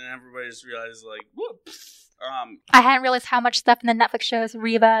 and everybody just realizes, like, whoop. I hadn't realized how much stuff in the Netflix shows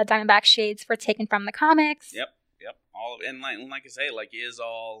Reva, Diamondback, Shades were taken from the comics. Yep. All of, and like I say, like, is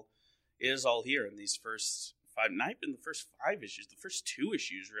all here in these first 5, not even the first 5 issues. The first 2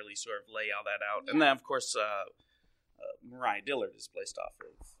 issues really sort of lay all that out. Yeah. And then, of course, Mariah Dillard is based off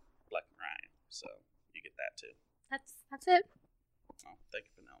of Black Mariah, so you get that too. That's it. Oh, thank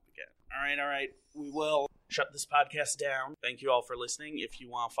you, Penelope. All right. We will shut this podcast down. Thank you all for listening. If you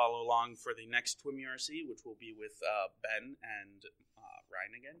want to follow along for the next TWIMURC, which will be with Ben and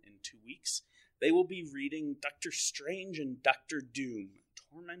Ryan again in 2 weeks, they will be reading Doctor Strange and Doctor Doom,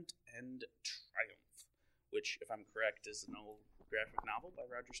 Torment and Triumph, which, if I'm correct, is an old graphic novel by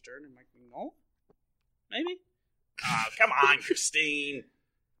Roger Stern and Mike Mignola? Maybe? Oh, come on, Christine.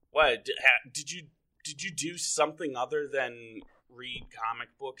 What, did you do something other than read comic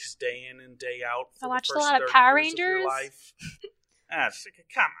books day in and day out for I watched the first a lot of 30 Power years of your Rangers. life?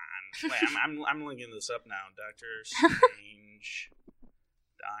 Come on. Wait, I'm looking this up now. Doctor Strange,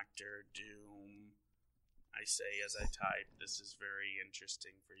 Doctor Doom. I say as I type, this is very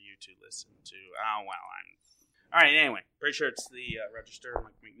interesting for you to listen to. Oh, well, all right, anyway. Pretty sure it's the Roger Stern,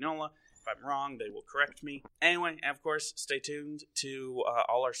 Mike Mignola. If I'm wrong, they will correct me. Anyway, of course, stay tuned to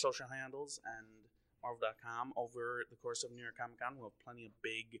all our social handles and Marvel.com over the course of New York Comic Con. We'll have plenty of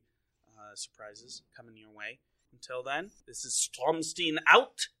big surprises coming your way. Until then, this is Stormstein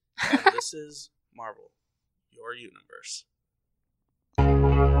out, and this is Marvel, your universe.